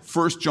like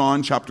 1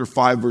 John chapter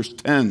 5, verse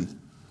 10.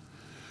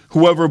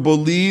 Whoever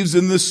believes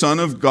in the Son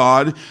of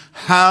God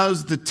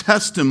has the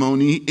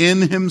testimony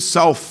in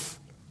himself.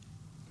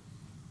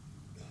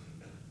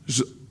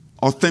 There's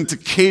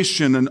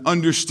authentication and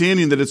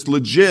understanding that it's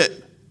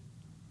legit.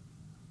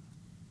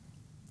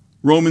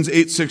 Romans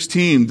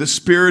 8:16, the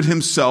Spirit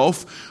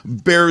himself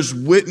bears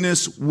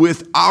witness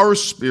with our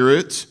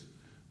spirit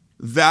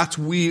that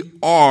we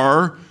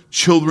are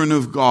children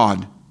of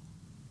God.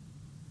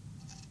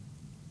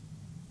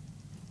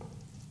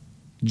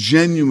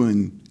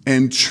 Genuine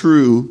and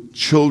true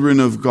children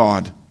of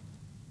God.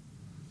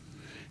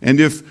 And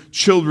if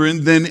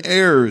children, then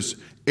heirs,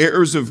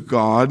 heirs of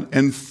God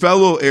and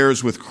fellow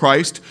heirs with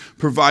Christ,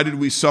 provided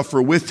we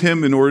suffer with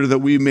him in order that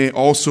we may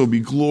also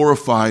be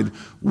glorified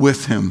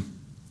with him.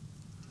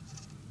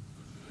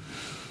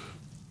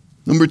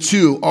 Number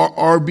two,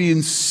 our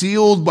being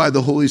sealed by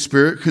the Holy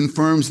Spirit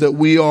confirms that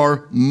we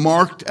are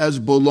marked as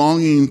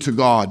belonging to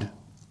God.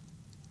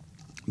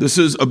 This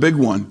is a big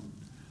one.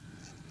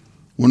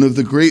 One of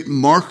the great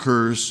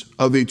markers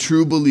of a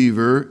true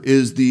believer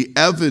is the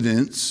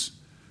evidence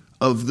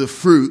of the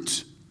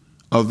fruit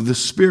of the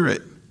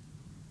Spirit.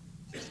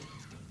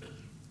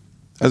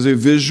 As a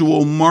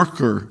visual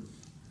marker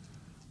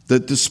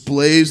that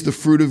displays the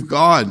fruit of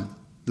God,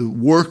 the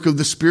work of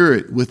the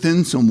Spirit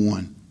within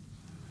someone.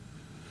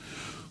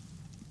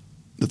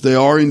 That they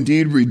are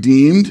indeed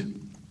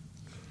redeemed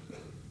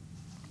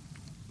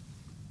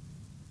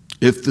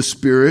if the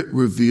Spirit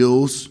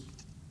reveals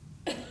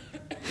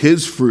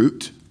his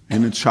fruit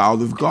in a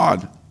child of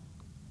God.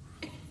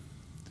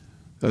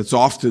 That's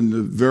often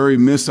the very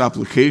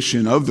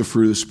misapplication of the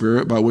fruit of the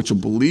Spirit, by which a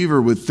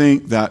believer would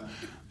think that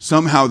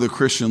somehow the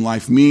Christian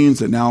life means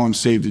that now I'm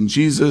saved in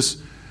Jesus.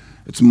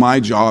 It's my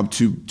job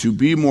to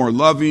be more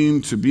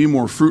loving, to be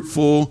more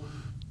fruitful,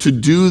 to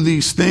do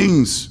these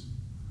things.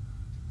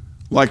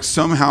 Like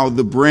somehow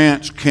the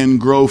branch can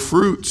grow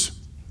fruit.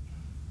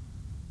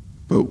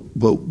 But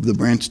the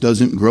branch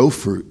doesn't grow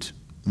fruit.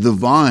 The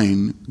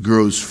vine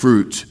grows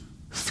fruit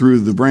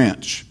through the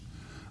branch.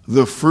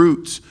 The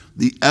fruit,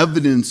 the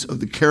evidence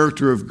of the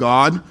character of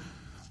God,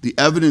 the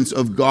evidence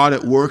of God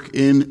at work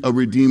in a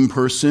redeemed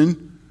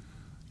person,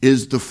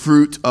 is the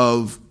fruit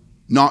of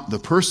not the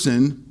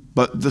person,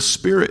 but the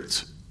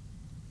Spirit.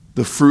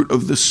 The fruit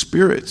of the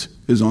Spirit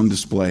is on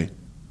display.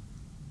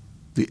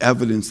 The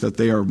evidence that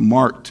they are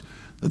marked,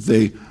 that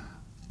they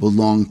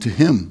belong to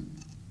him.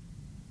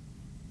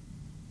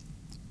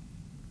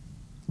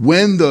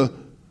 Let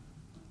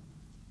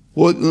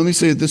me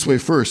say it this way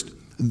first.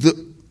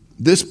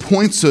 This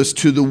points us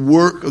to the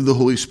work of the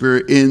Holy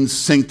Spirit in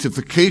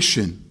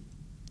sanctification.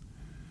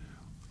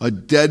 A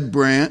dead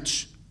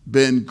branch,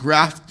 been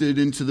grafted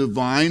into the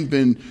vine,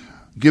 been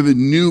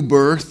given new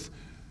birth.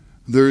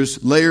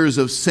 There's layers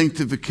of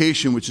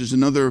sanctification, which is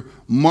another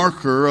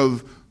marker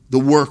of the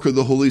work of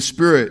the Holy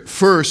Spirit.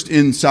 First,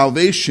 in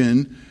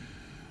salvation,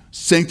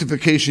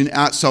 sanctification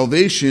at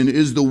salvation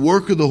is the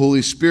work of the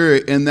Holy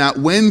Spirit, and that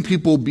when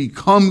people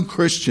become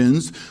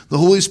Christians, the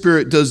Holy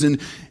Spirit does an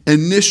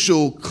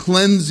initial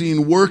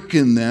cleansing work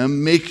in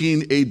them,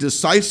 making a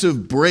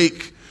decisive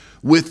break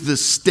with the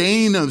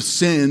stain of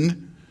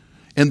sin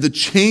and the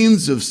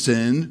chains of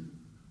sin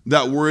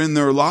that were in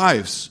their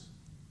lives.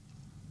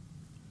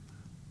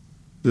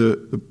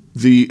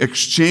 The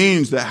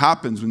exchange that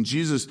happens when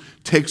Jesus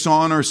takes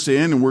on our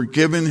sin and we're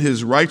given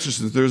his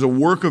righteousness, there's a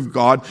work of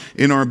God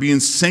in our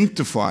being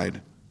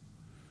sanctified.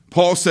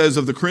 Paul says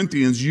of the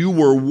Corinthians, you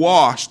were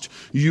washed,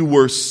 you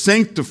were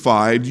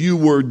sanctified, you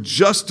were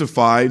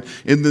justified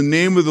in the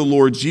name of the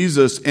Lord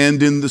Jesus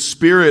and in the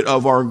Spirit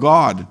of our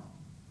God.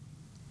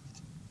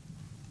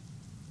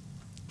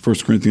 1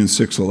 Corinthians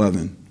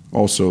 6:11,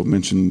 also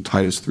mentioned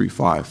Titus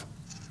 3:5.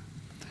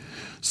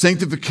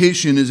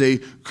 Sanctification is a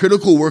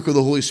critical work of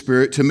the Holy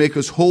Spirit to make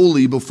us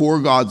holy before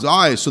God's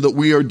eyes so that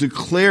we are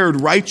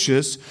declared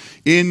righteous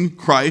in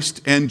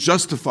Christ and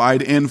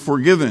justified and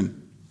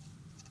forgiven.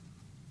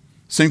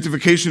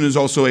 Sanctification is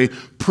also a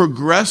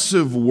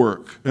progressive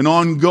work, an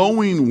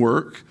ongoing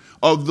work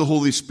of the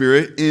Holy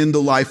Spirit in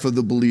the life of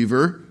the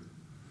believer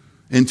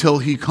until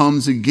he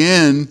comes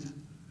again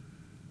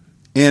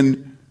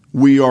and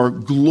we are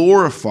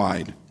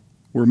glorified.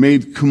 We're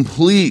made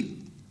complete.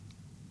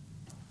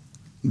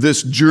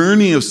 This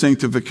journey of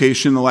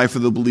sanctification in the life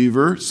of the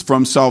believer,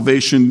 from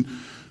salvation,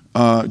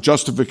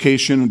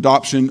 justification,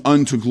 adoption,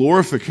 unto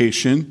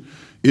glorification,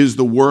 is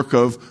the work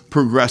of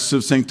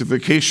progressive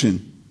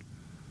sanctification.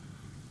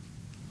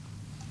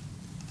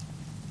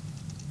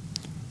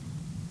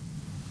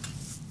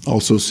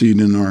 Also seen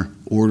in our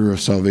order of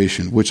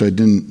salvation, which I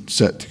didn't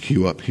set to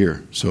queue up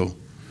here. So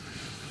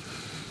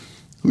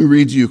let me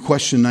read you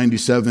question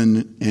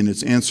 97 and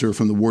its answer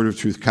from the Word of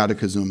Truth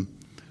Catechism.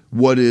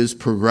 What is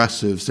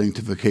progressive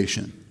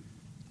sanctification?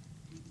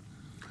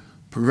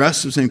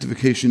 Progressive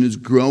sanctification is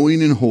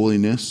growing in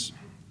holiness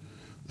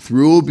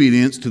through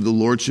obedience to the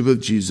Lordship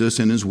of Jesus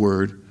and his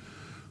Word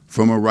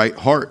from a right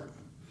heart.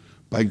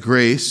 By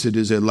grace, it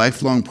is a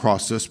lifelong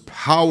process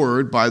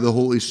powered by the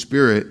Holy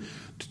Spirit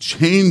to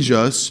change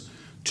us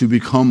to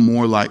become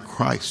more like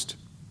Christ.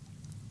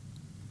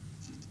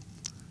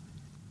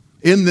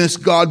 In this,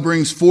 God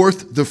brings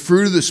forth the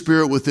fruit of the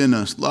Spirit within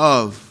us: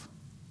 love,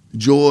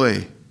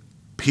 joy,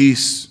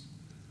 peace,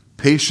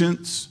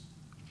 patience,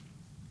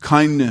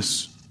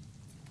 kindness,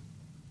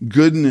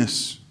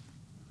 goodness,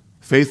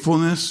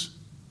 faithfulness,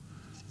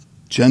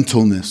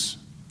 gentleness,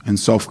 and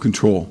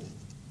self-control.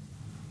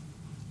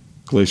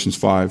 Galatians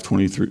 5,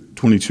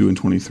 22 and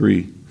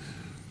 23.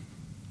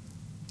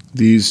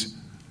 These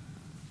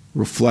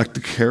reflect the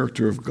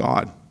character of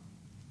God.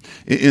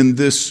 In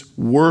this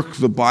work,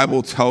 the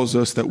Bible tells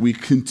us that we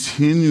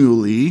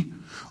continually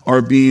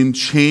are being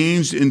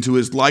changed into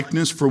his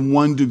likeness from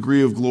one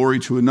degree of glory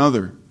to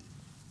another.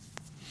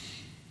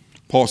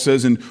 Paul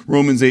says in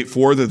Romans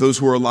 8:4 that those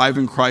who are alive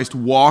in Christ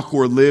walk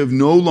or live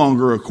no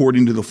longer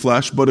according to the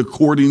flesh, but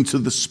according to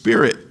the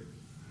Spirit.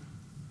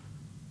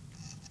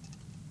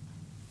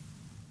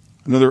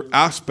 Another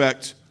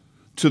aspect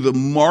to the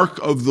mark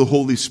of the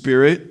Holy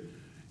Spirit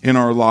in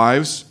our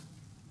lives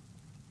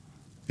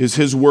is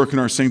his work in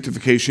our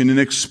sanctification in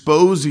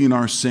exposing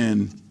our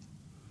sin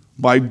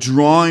by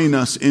drawing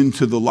us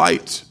into the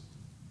light.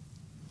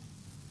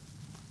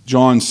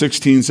 John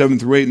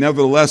 16:7-8,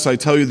 nevertheless, I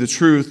tell you the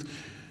truth,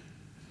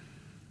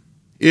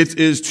 it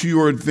is to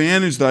your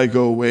advantage that I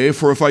go away,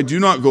 for if I do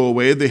not go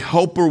away, the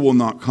Helper will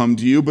not come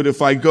to you, but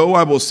if I go,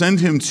 I will send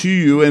him to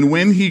you, and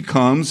when he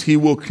comes, he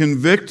will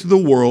convict the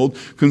world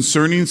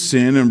concerning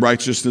sin and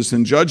righteousness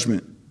and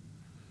judgment.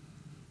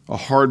 A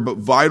hard but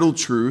vital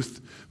truth,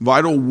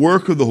 vital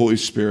work of the Holy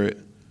Spirit.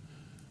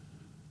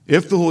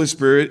 If the Holy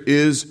Spirit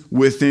is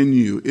within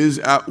you, is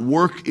at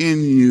work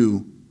in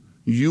you,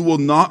 you will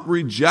not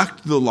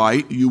reject the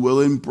light, you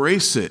will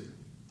embrace it.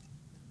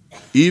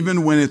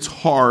 Even when it's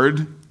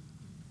hard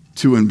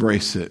to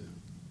embrace it.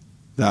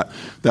 That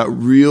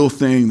real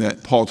thing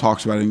that Paul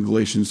talks about in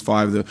Galatians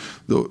 5,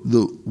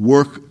 the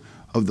work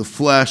of the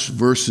flesh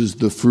versus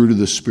the fruit of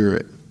the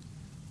Spirit.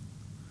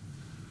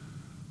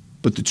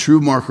 But the true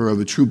marker of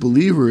a true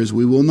believer is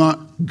we will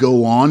not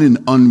go on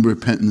in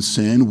unrepentant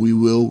sin. We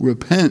will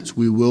repent.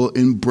 We will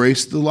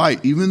embrace the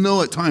light, even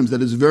though at times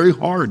that is very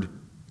hard.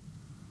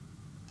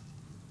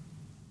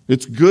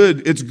 It's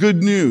good. It's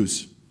good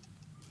news.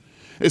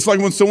 It's like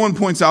when someone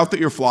points out that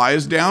your fly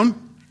is down.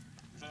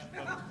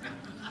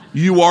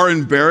 You are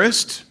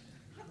embarrassed,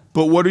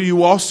 but what are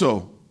you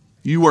also?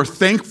 You are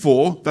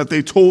thankful that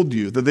they told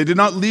you, that they did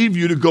not leave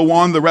you to go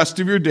on the rest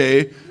of your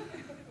day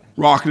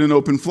rocking an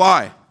open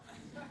fly.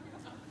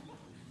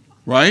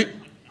 Right?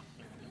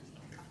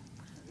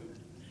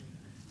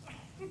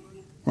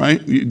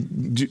 right?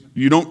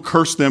 You don't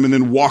curse them and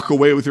then walk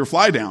away with your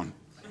fly down.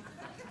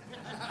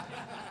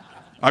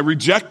 I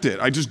reject it.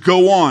 I just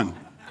go on.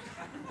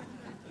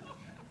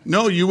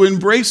 No, you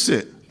embrace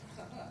it.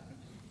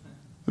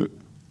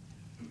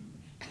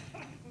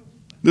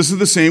 This is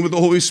the same with the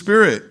Holy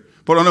Spirit,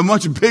 but on a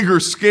much bigger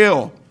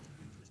scale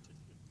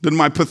than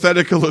my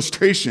pathetic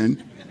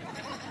illustration.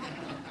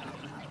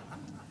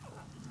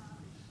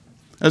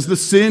 As the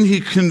sin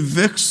he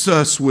convicts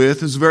us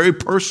with is very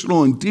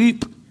personal and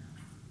deep.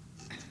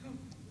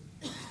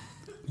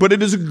 But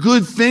it is a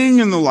good thing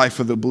in the life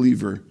of the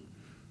believer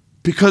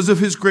because of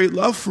his great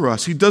love for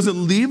us. He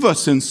doesn't leave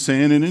us in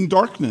sin and in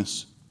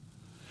darkness.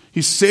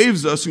 He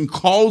saves us and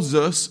calls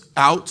us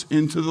out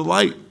into the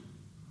light.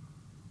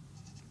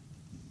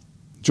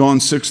 John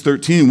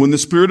 6:13, when the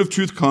Spirit of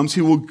truth comes,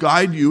 he will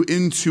guide you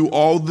into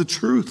all the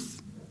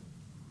truth.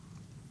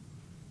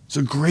 It's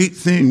a great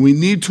thing. We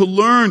need to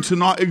learn to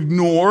not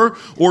ignore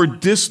or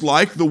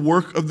dislike the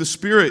work of the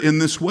Spirit in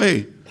this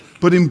way,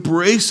 but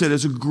embrace it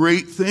as a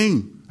great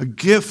thing, a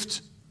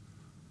gift.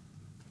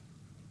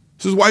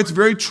 This is why it's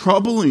very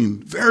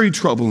troubling,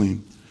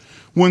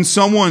 when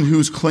someone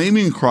who's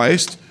claiming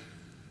Christ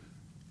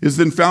is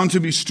then found to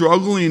be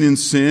struggling in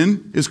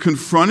sin, is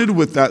confronted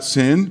with that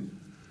sin,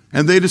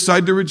 and they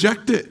decide to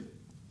reject it.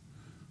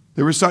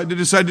 They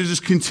decide to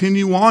just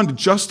continue on, to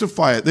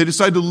justify it. They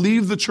decide to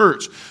leave the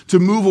church, to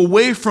move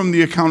away from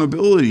the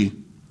accountability.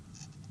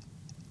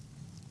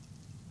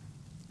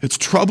 It's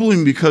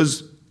troubling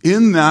because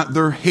in that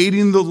they're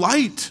hating the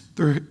light.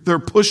 They're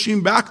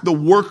pushing back the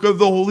work of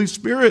the Holy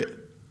Spirit.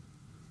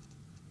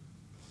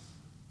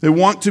 They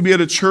want to be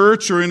at a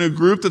church or in a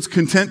group that's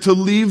content to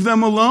leave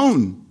them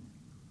alone,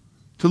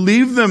 to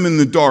leave them in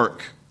the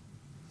dark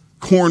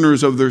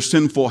corners of their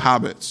sinful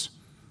habits.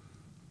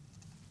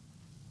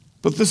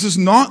 But this is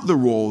not the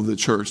role of the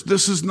church.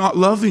 This is not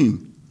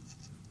loving.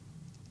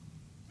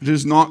 It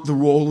is not the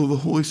role of the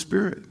Holy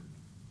Spirit.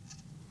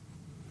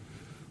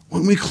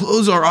 When we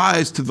close our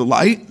eyes to the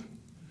light,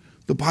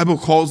 the Bible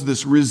calls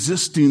this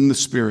resisting the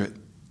Spirit.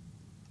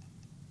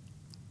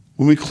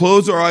 When we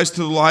close our eyes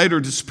to the light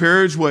or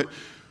disparage what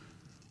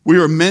we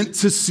are meant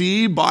to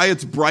see by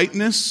its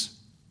brightness,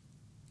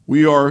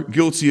 we are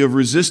guilty of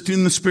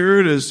resisting the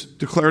Spirit as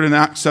declared in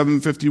Acts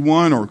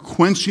 7:51, or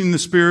quenching the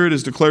Spirit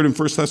as declared in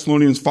 1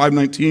 Thessalonians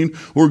 5:19,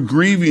 or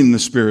grieving the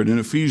Spirit in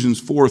Ephesians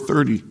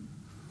 4:30.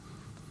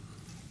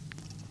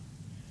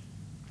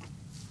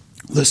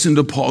 Listen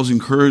to Paul's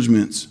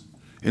encouragements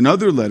in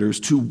other letters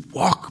to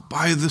walk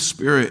by the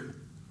Spirit.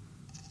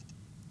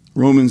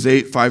 Romans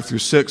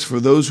 8:5-6, for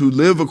those who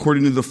live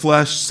according to the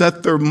flesh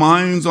set their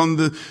minds on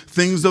the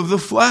things of the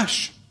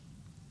flesh.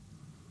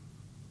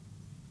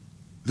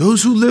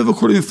 Those who live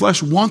according to the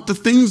flesh want the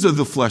things of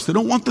the flesh. They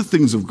don't want the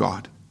things of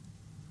God.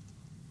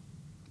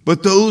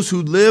 But those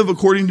who live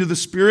according to the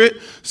Spirit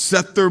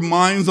set their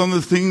minds on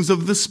the things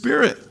of the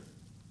Spirit.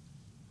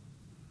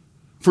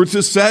 For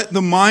to set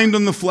the mind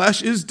on the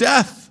flesh is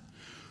death,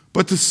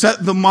 but to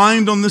set the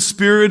mind on the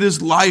Spirit is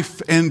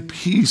life and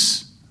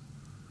peace.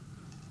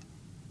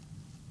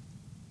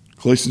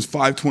 Galatians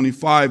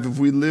 5:25, if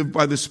we live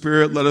by the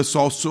Spirit, let us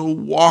also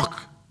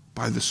walk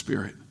by the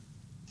Spirit.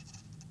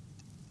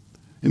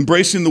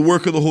 Embracing the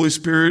work of the Holy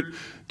Spirit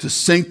to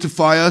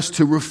sanctify us,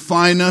 to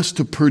refine us,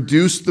 to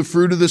produce the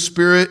fruit of the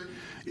Spirit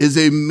is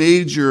a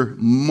major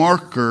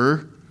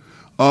marker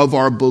of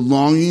our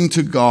belonging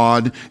to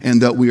God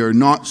and that we are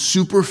not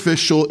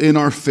superficial in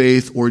our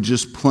faith or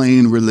just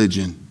plain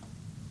religion.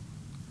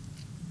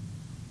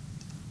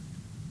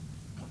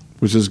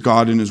 Which, as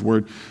God in His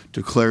Word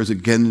declares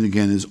again and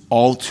again, is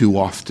all too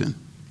often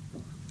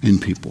in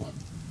people.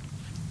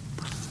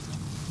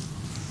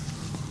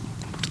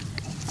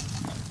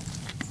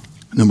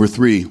 Number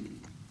 3,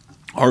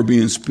 our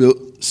being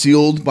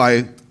sealed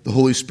by the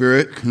Holy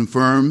Spirit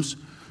confirms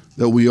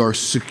that we are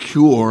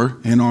secure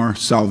in our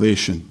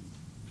salvation.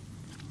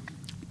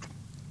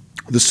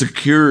 The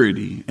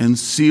security and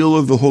seal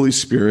of the Holy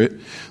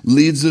Spirit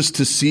leads us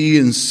to see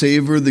and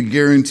savor the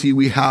guarantee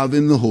we have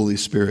in the Holy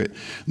Spirit.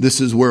 This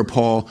is where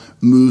Paul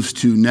moves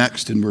to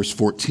next in verse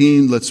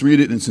 14. Let's read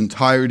it in its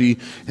entirety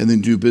and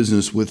then do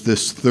business with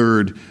this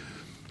third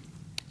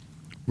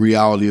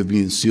reality of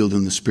being sealed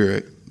in the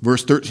Spirit.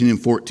 Verse 13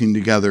 and 14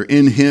 together.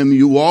 In him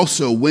you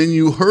also, when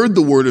you heard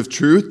the word of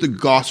truth, the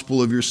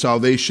gospel of your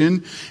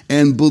salvation,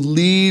 and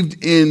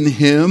believed in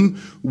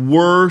him,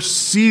 were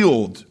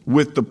sealed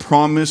with the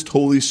promised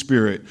Holy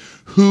Spirit,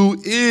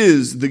 who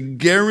is the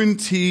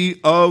guarantee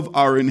of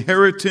our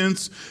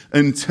inheritance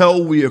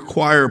until we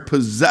acquire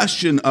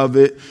possession of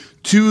it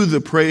to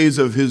the praise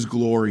of his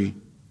glory.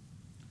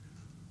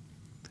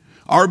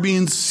 Our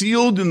being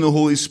sealed in the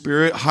Holy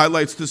Spirit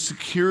highlights the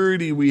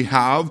security we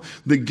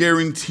have, the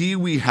guarantee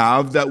we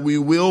have that we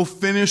will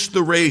finish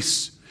the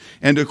race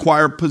and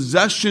acquire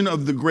possession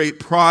of the great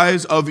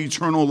prize of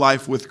eternal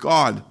life with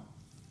God.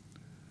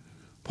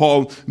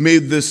 Paul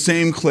made this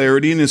same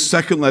clarity in his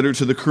second letter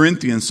to the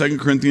Corinthians, 2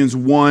 Corinthians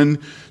 1,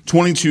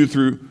 22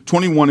 through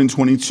 21 and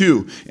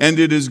 22. And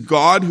it is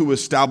God who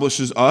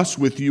establishes us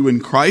with you in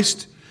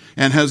Christ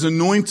and has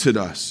anointed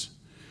us,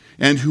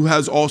 and who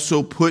has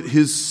also put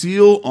his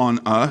seal on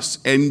us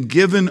and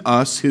given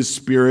us his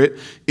Spirit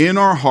in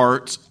our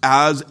hearts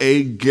as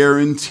a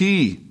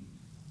guarantee.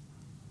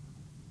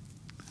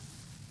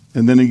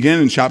 And then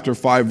again in chapter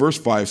 5, verse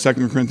 5,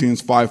 2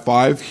 Corinthians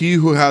 5:5, he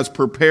who has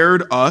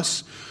prepared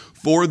us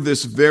for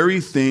this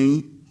very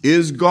thing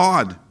is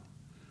God,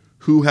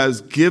 who has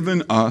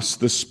given us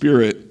the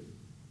Spirit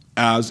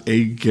as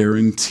a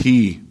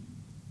guarantee.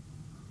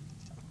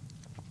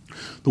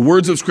 The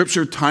words of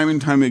Scripture time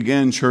and time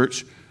again,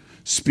 church,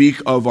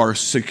 speak of our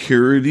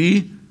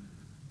security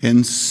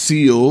and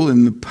seal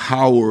in the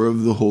power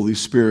of the Holy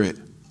Spirit.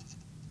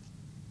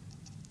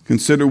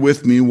 Consider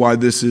with me why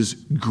this is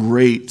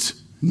great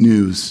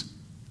news.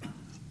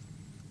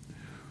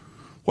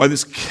 Why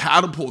this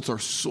catapults our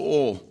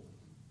soul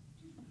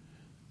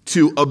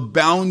to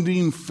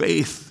abounding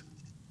faith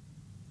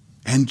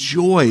and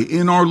joy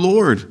in our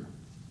Lord.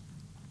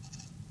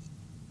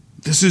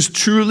 This is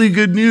truly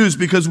good news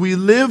because we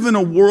live in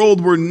a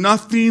world where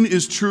nothing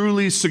is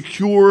truly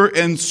secure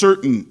and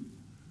certain.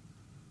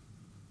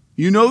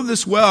 You know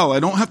this well. I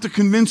don't have to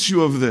convince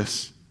you of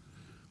this,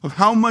 of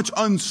how much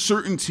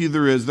uncertainty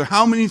there is,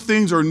 how many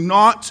things are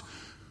not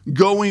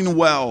going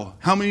well,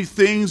 how many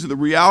things, the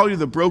reality,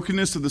 the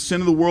brokenness of the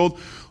sin of the world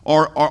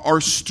are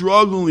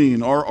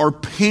struggling, are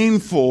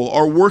painful,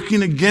 are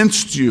working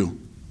against you.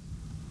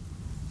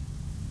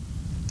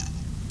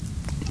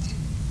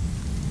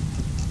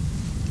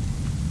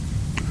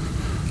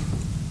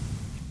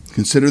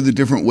 Consider the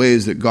different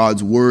ways that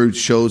God's word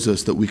shows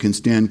us that we can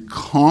stand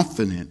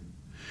confident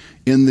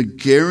in the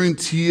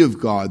guarantee of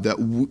God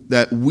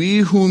that we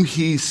whom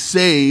he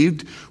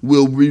saved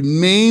will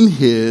remain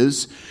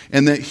his,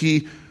 and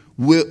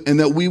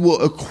that we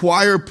will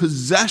acquire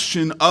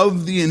possession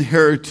of the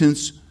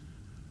inheritance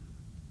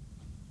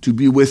to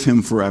be with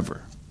him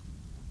forever.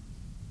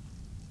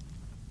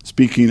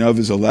 Speaking of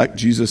his elect,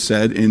 Jesus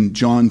said in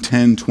John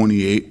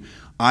 10:28,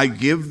 I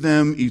give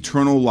them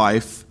eternal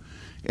life,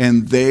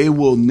 and they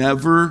will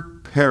never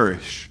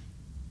perish,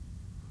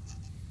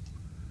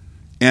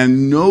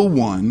 and no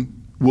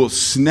one will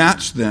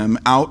snatch them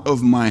out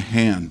of my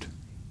hand.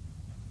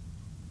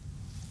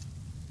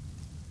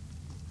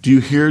 Do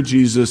you hear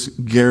Jesus'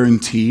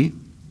 guarantee?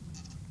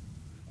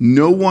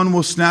 No one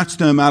will snatch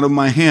them out of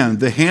my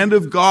hand. The hand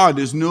of God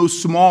is no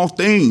small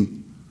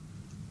thing.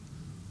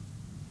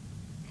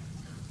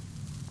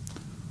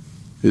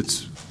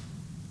 It's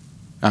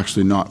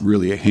actually not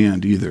really a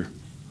hand either.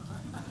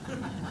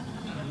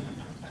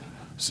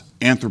 It's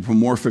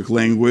anthropomorphic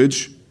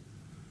language,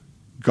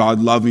 God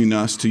loving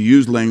us to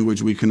use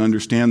language we can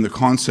understand the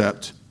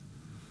concept,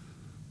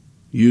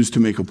 used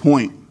to make a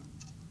point.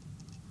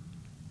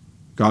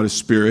 God is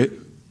spirit,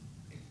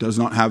 does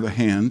not have a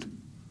hand,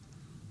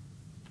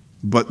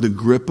 but the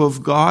grip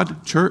of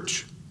God,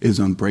 church, is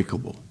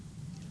unbreakable.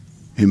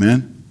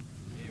 Amen?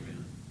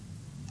 Amen.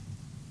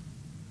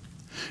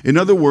 In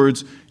other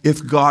words,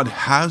 if God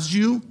has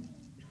you,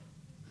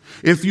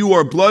 if you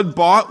are blood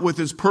bought with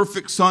his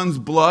perfect son's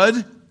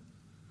blood,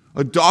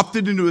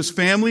 adopted into his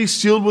family,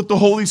 sealed with the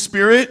Holy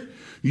Spirit,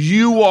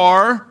 you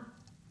are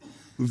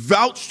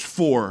vouched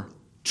for,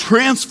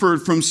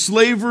 transferred from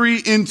slavery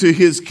into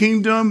his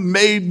kingdom,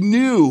 made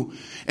new,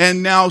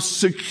 and now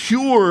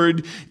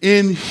secured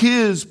in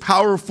his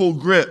powerful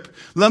grip.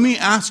 Let me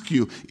ask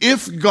you,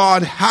 if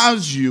God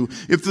has you,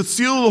 if the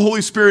seal of the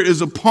Holy Spirit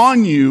is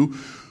upon you,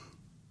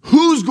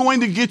 who's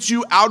going to get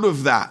you out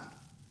of that?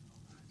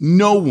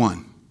 No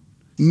one.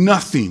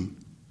 Nothing.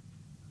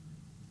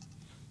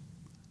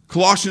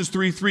 Colossians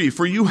 3:3,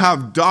 for you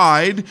have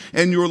died,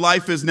 and your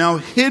life is now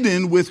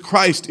hidden with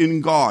Christ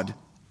in God.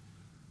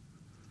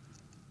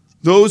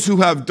 Those who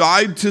have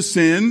died to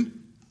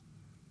sin,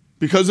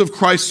 because of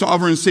Christ's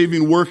sovereign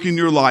saving work in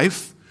your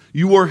life,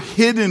 you are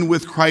hidden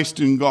with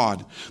Christ in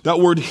God. That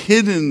word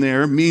hidden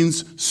there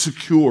means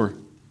secure.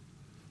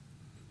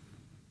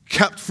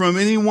 Kept from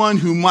anyone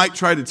who might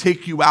try to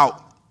take you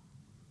out.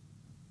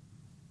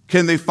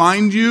 Can they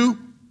find you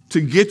to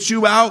get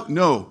you out?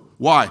 No.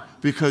 Why?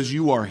 Because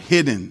you are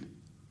hidden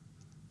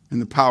in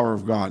the power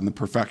of God and the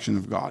perfection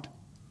of God.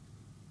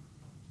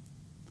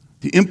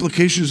 The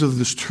implications of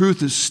this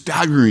truth is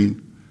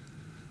staggering.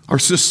 Our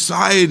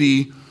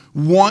society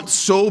wants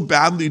so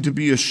badly to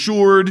be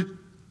assured.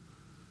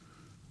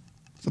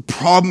 The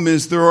problem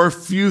is there are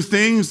few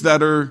things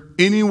that are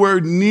anywhere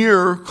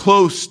near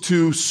close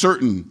to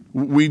certain.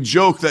 We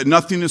joke that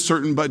nothing is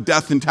certain but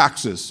death and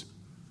taxes.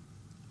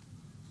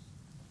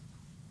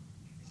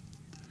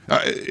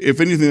 If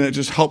anything, that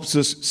just helps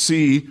us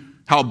see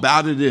how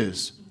bad it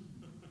is.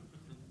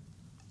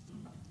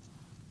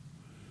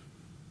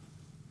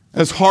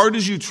 As hard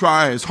as you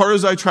try, as hard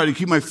as I try to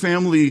keep my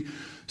family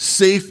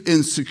safe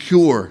and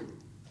secure,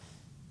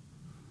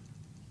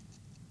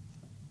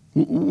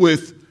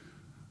 with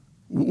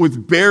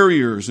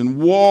barriers and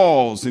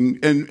walls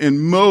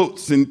and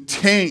moats and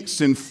tanks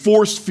and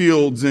force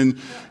fields and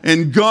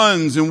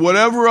guns and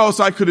whatever else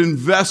I could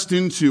invest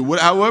into,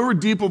 however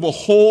deep of a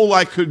hole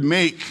I could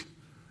make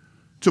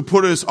to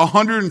put us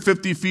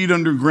 150 feet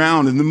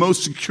underground in the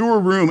most secure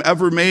room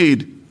ever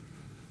made.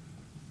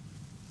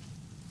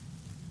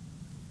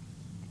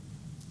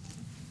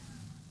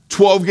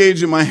 12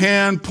 gauge in my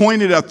hand,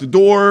 pointed at the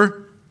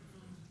door,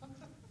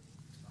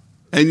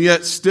 and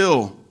yet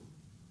still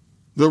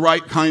the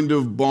right kind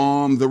of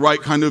bomb, the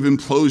right kind of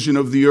implosion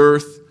of the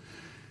earth.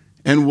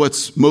 And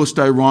what's most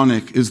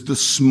ironic is the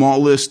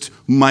smallest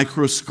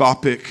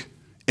microscopic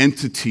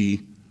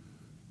entity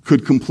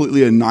could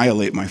completely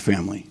annihilate my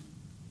family.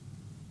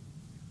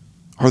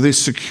 Are they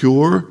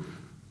secure?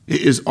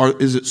 Is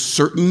it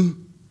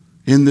certain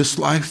in this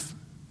life?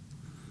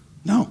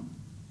 No.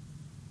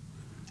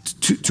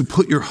 To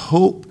put your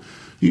hope,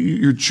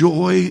 your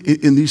joy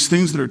in these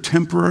things that are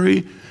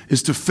temporary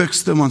is to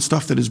fix them on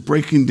stuff that is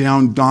breaking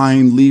down,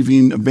 dying,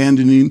 leaving,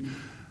 abandoning,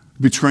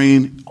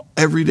 betraying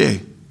every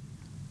day.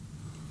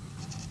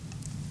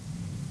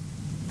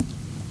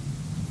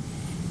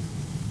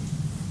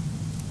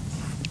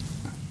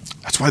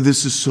 That's why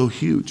this is so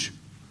huge.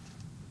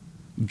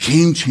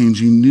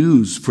 Game-changing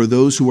news for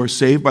those who are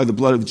saved by the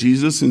blood of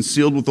Jesus and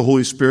sealed with the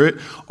Holy Spirit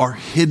are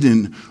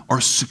hidden,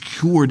 are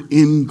secured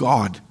in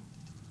God.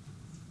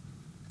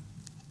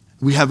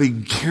 We have a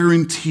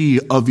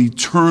guarantee of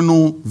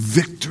eternal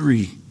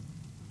victory.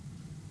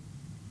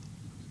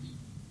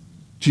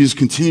 Jesus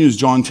continues,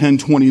 John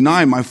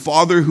 10:29, my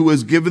Father who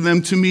has given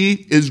them to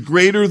me is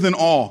greater than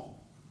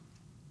all,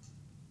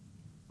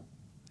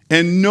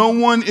 and no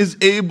one is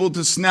able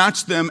to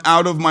snatch them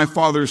out of my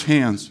Father's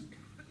hands.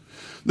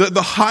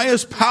 The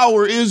highest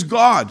power is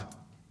God.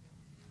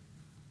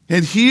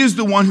 And He is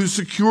the one who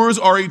secures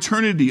our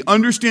eternity.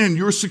 Understand,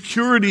 your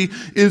security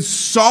is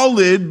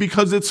solid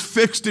because it's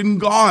fixed in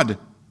God.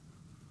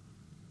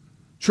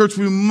 Church,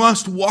 we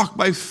must walk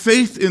by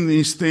faith in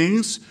these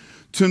things,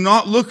 to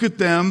not look at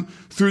them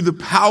through the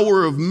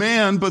power of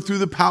man, but through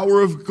the power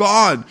of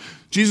God.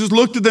 Jesus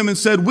looked at them and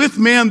said, with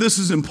man this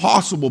is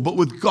impossible, but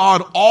with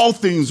God all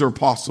things are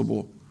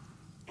possible.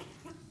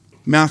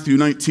 Matthew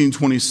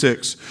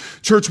 19:26.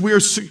 Church, we are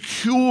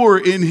secure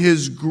in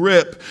His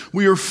grip.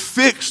 We are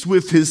fixed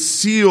with His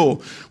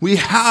seal. We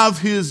have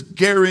His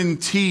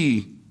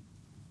guarantee.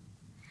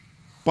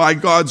 By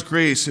God's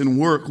grace and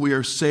work, we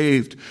are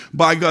saved.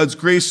 By God's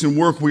grace and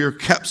work, we are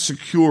kept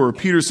secure.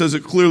 Peter says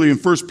it clearly in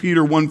 1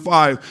 Peter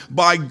 1:5.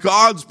 By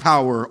God's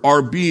power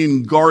are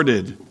being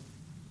guarded.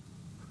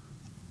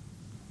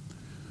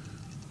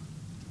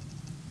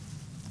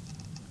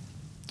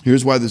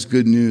 Here's why this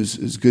good news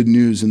is good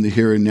news in the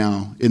here and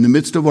now. In the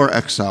midst of our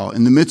exile,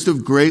 in the midst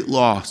of great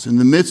loss, in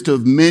the midst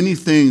of many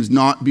things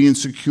not being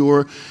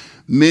secure,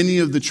 many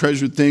of the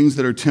treasured things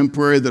that are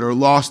temporary, that are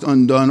lost,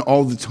 undone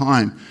all the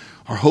time.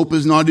 Our hope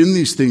is not in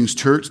these things,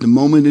 church. The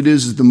moment it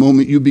is the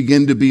moment you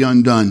begin to be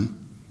undone.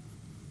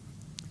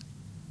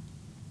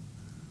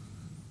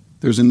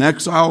 There's an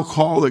exile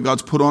call that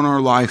God's put on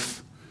our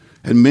life.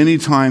 And many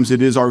times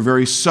it is our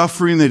very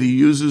suffering that He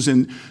uses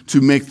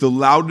to make the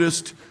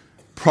loudest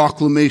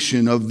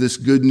proclamation of this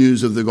good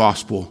news of the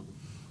gospel.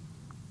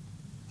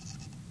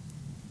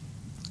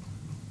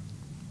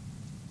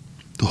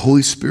 The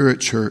Holy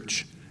Spirit,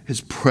 church, is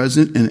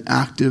present and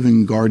active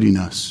in guarding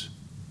us.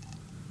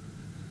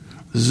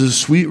 This is a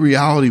sweet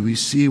reality. We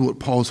see what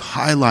Paul's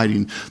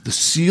highlighting. The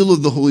seal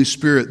of the Holy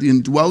Spirit, the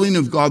indwelling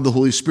of God, the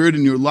Holy Spirit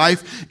in your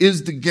life,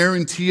 is the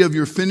guarantee of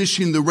your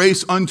finishing the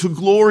race unto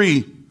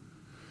glory.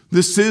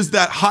 This is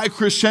that high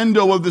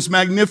crescendo of this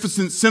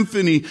magnificent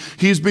symphony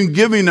He's been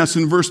giving us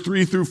in verse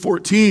 3 through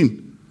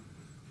 14.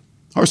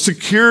 Our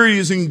security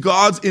is in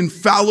God's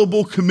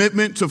infallible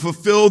commitment to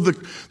fulfill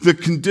the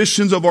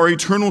conditions of our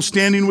eternal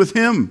standing with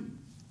Him.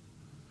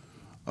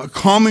 A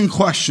common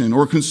question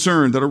or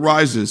concern that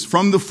arises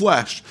from the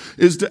flesh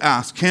is to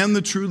ask, can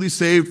the truly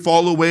saved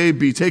fall away,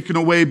 be taken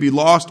away, be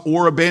lost,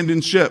 or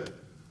abandon ship?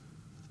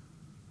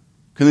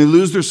 Can they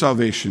lose their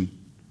salvation?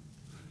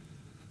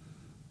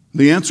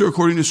 The answer,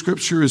 according to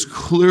Scripture, is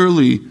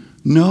clearly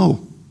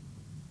no.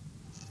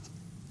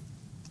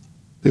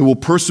 They will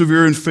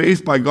persevere in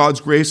faith by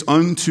God's grace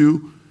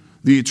unto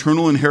the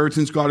eternal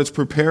inheritance God has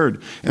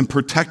prepared and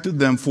protected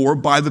them for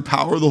by the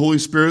power of the Holy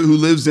Spirit who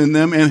lives in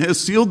them and has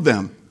sealed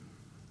them.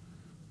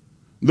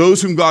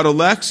 Those whom God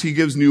elects, He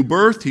gives new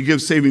birth, He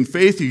gives saving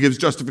faith, He gives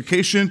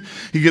justification,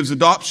 He gives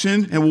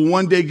adoption, and will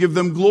one day give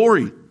them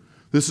glory.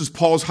 This is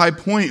Paul's high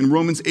point in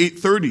Romans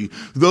 8:30.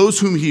 Those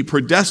whom He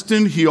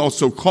predestined, He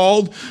also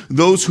called.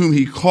 Those whom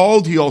He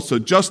called, He also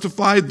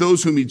justified.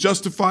 Those whom He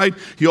justified,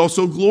 He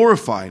also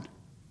glorified.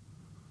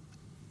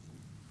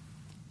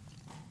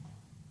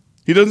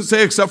 He doesn't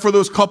say except for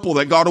those couple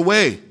that got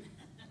away.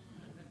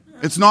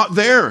 It's not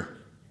there.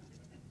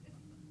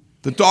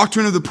 The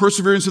doctrine of the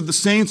perseverance of the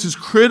saints is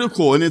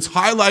critical, and it's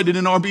highlighted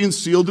in our being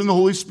sealed in the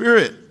Holy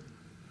Spirit.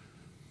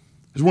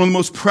 It's one of the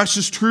most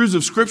precious truths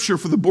of Scripture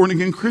for the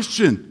born-again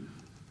Christian.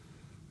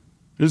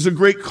 It is a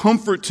great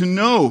comfort to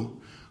know,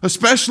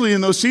 especially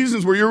in those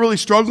seasons where you're really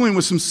struggling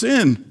with some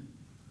sin,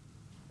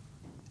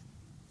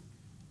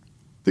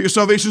 that your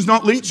salvation is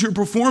not linked to your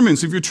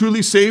performance. If you're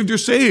truly saved, you're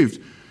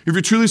saved. If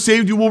you're truly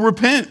saved, you will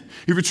repent.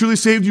 If you're truly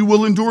saved, you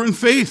will endure in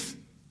faith.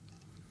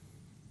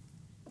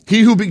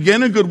 He who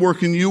began a good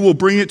work in you will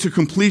bring it to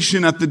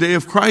completion at the day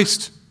of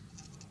Christ.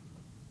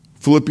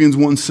 Philippians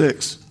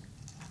 1:6.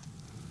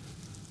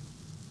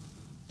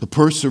 The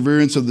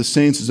perseverance of the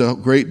saints is a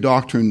great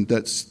doctrine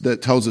that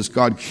tells us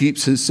God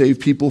keeps his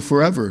saved people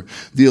forever.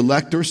 The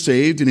elect are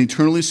saved and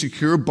eternally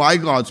secure by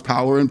God's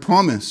power and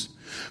promise.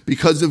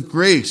 Because of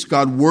grace,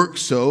 God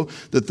works so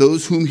that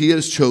those whom he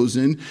has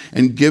chosen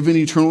and given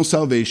eternal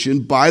salvation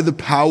by the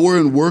power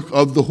and work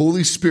of the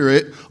Holy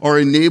Spirit are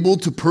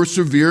enabled to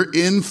persevere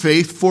in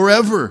faith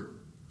forever.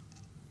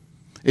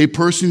 A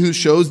person who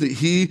shows that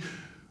he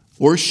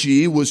or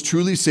she was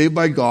truly saved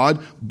by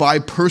God by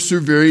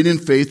persevering in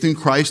faith in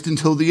Christ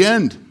until the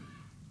end.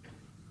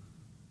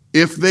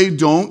 If they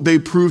don't, they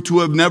prove to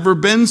have never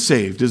been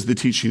saved, is the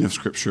teaching of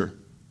Scripture.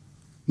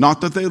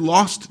 Not that they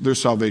lost their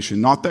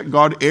salvation, not that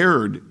God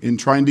erred in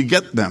trying to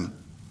get them.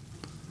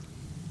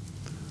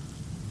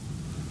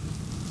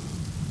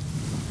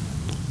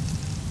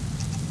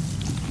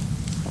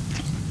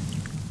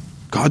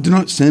 God did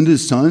not send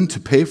his Son to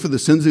pay for the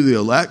sins of the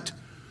elect,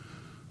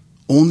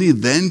 only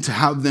then to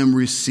have them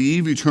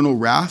receive eternal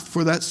wrath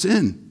for that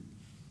sin.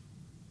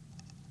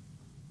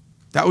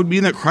 That would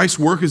mean that Christ's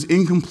work is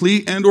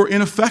incomplete and or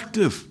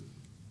ineffective.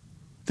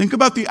 Think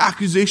about the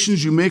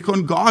accusations you make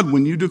on God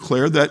when you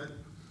declare that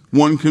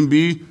one can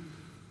be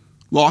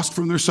lost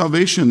from their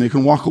salvation. They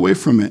can walk away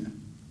from it.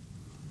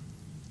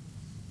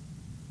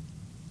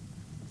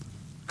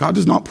 God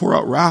does not pour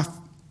out wrath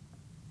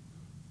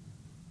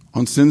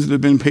on sins that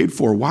have been paid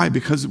for. Why?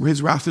 Because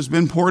his wrath has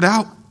been poured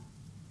out.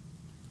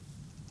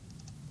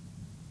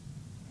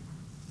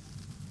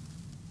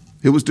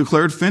 It was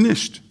declared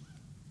finished.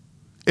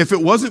 If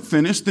it wasn't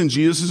finished, then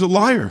Jesus is a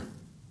liar.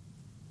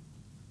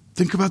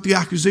 Think about the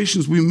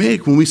accusations we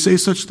make when we say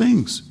such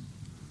things.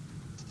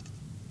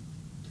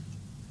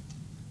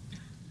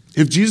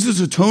 If Jesus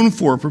atoned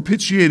for,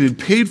 propitiated,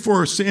 paid for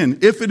our sin,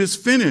 if it is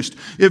finished,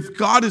 if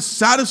God is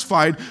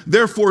satisfied,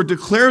 therefore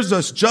declares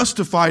us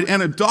justified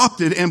and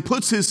adopted and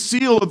puts his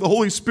seal of the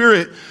Holy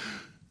Spirit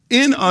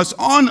in us,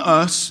 on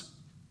us,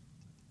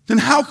 then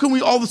how can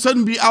we all of a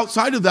sudden be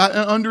outside of that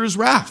and under his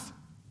wrath?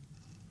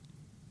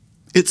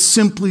 It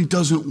simply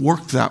doesn't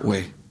work that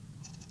way.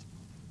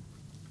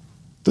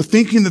 The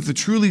thinking that the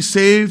truly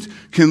saved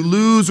can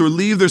lose or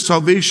leave their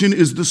salvation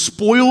is the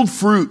spoiled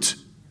fruit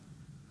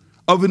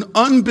of an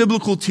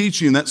unbiblical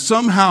teaching that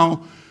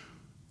somehow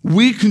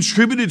we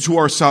contributed to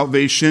our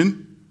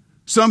salvation,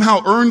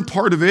 somehow earned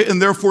part of it,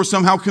 and therefore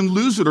somehow can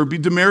lose it or be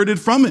demerited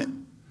from it.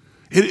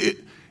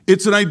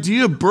 It's an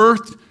idea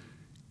birthed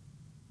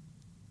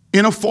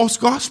in a false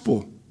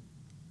gospel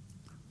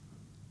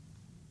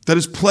that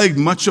has plagued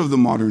much of the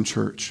modern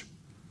church.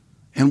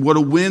 And what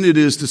a win it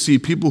is to see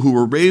people who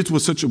were raised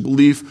with such a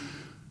belief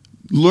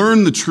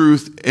learn the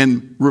truth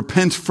and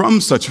repent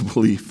from such a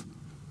belief.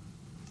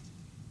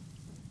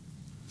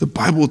 The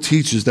Bible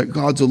teaches that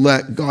God's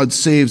elect, God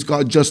saves,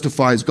 God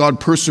justifies, God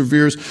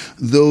perseveres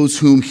those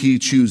whom he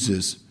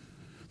chooses.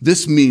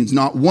 This means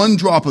not one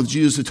drop of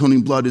Jesus'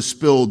 atoning blood is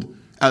spilled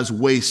as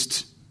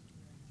waste.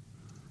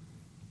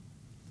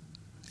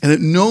 And at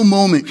no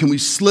moment can we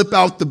slip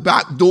out the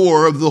back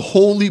door of the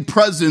holy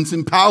presence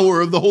and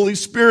power of the Holy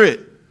Spirit.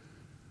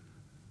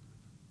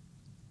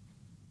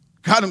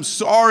 God, I'm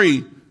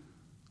sorry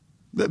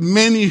that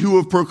many who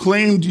have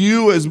proclaimed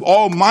you as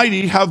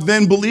almighty have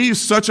then believed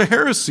such a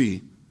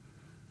heresy.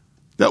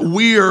 That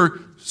we are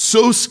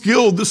so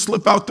skilled to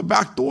slip out the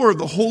back door of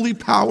the holy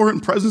power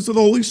and presence of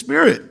the Holy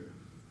Spirit.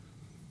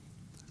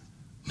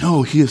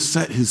 No, he has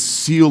set his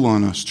seal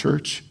on us,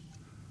 church.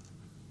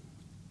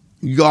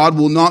 God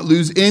will not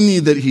lose any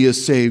that he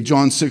has saved.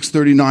 John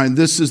 6:39.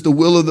 This is the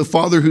will of the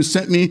Father who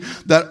sent me,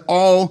 that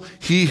all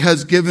he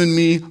has given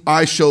me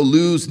I shall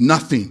lose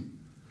nothing,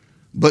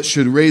 but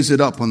should raise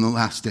it up on the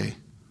last day.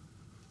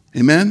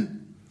 Amen?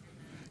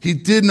 He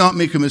did not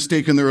make a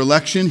mistake in their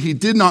election. He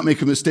did not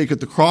make a mistake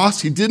at the cross.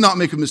 He did not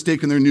make a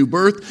mistake in their new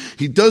birth.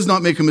 He does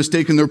not make a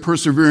mistake in their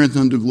perseverance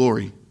unto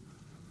glory.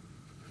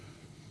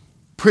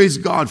 Praise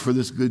God for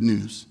this good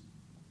news.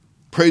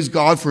 Praise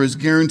God for his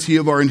guarantee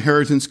of our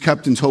inheritance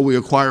kept until we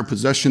acquire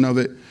possession of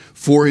it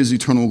for his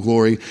eternal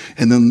glory.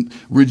 And then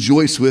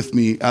rejoice with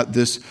me at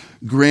this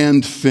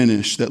grand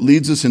finish that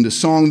leads us into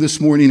song this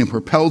morning and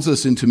propels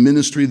us into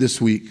ministry this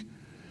week.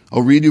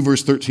 I'll read you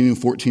verse 13 and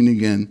 14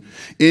 again.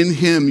 In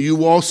him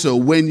you also,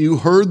 when you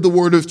heard the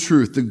word of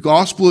truth, the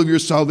gospel of your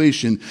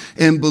salvation,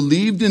 and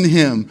believed in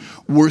him,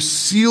 were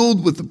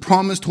sealed with the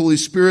promised Holy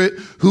Spirit,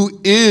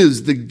 who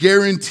is the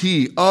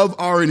guarantee of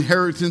our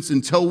inheritance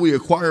until we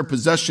acquire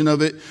possession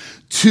of it,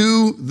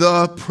 to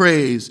the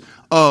praise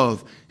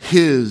of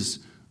his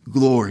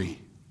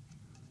glory.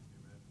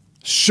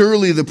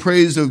 Surely the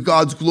praise of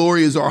God's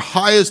glory is our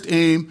highest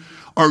aim,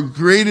 our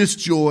greatest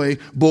joy,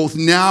 both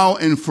now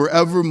and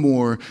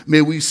forevermore.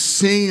 May we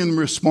sing in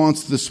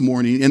response this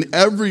morning and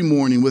every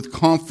morning with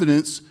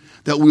confidence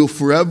that we'll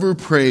forever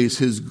praise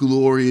his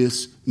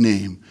glorious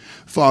name.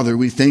 Father,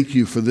 we thank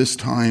you for this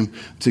time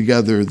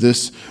together,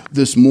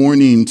 this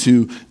morning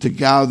to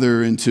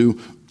gather and to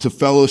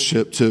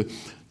fellowship,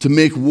 to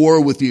make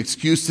war with the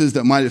excuses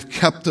that might have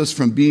kept us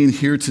from being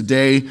here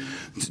today,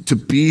 to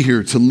be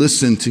here, to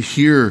listen, to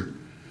hear,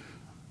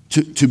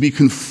 to be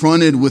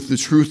confronted with the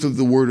truth of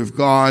the Word of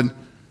God,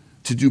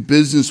 to do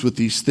business with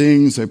these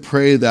things. I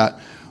pray that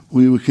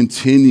we would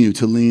continue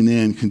to lean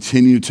in,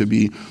 continue to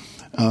be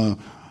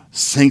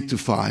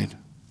sanctified.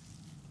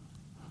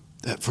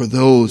 That for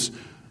those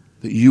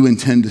that you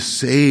intend to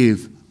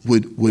save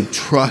would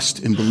trust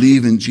and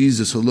believe in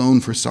Jesus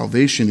alone for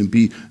salvation and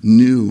be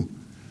new,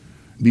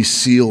 be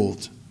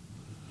sealed.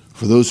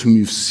 For those whom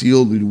you've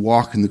sealed, we'd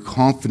walk in the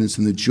confidence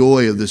and the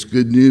joy of this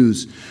good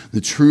news, the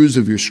truths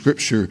of your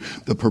scripture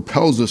that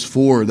propels us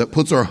forward, that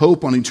puts our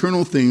hope on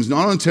eternal things,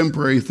 not on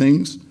temporary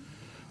things,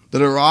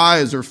 that our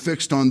eyes are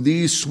fixed on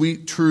these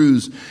sweet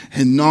truths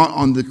and not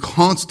on the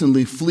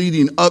constantly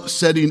fleeting,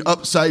 upsetting,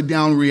 upside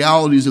down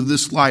realities of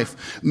this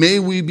life. May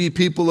we be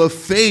people of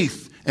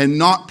faith and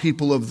not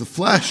people of the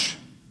flesh.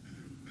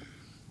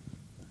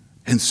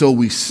 And so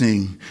we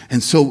sing,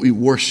 and so we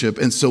worship,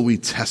 and so we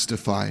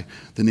testify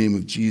the name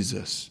of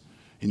Jesus.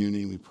 In your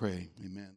name we pray. Amen.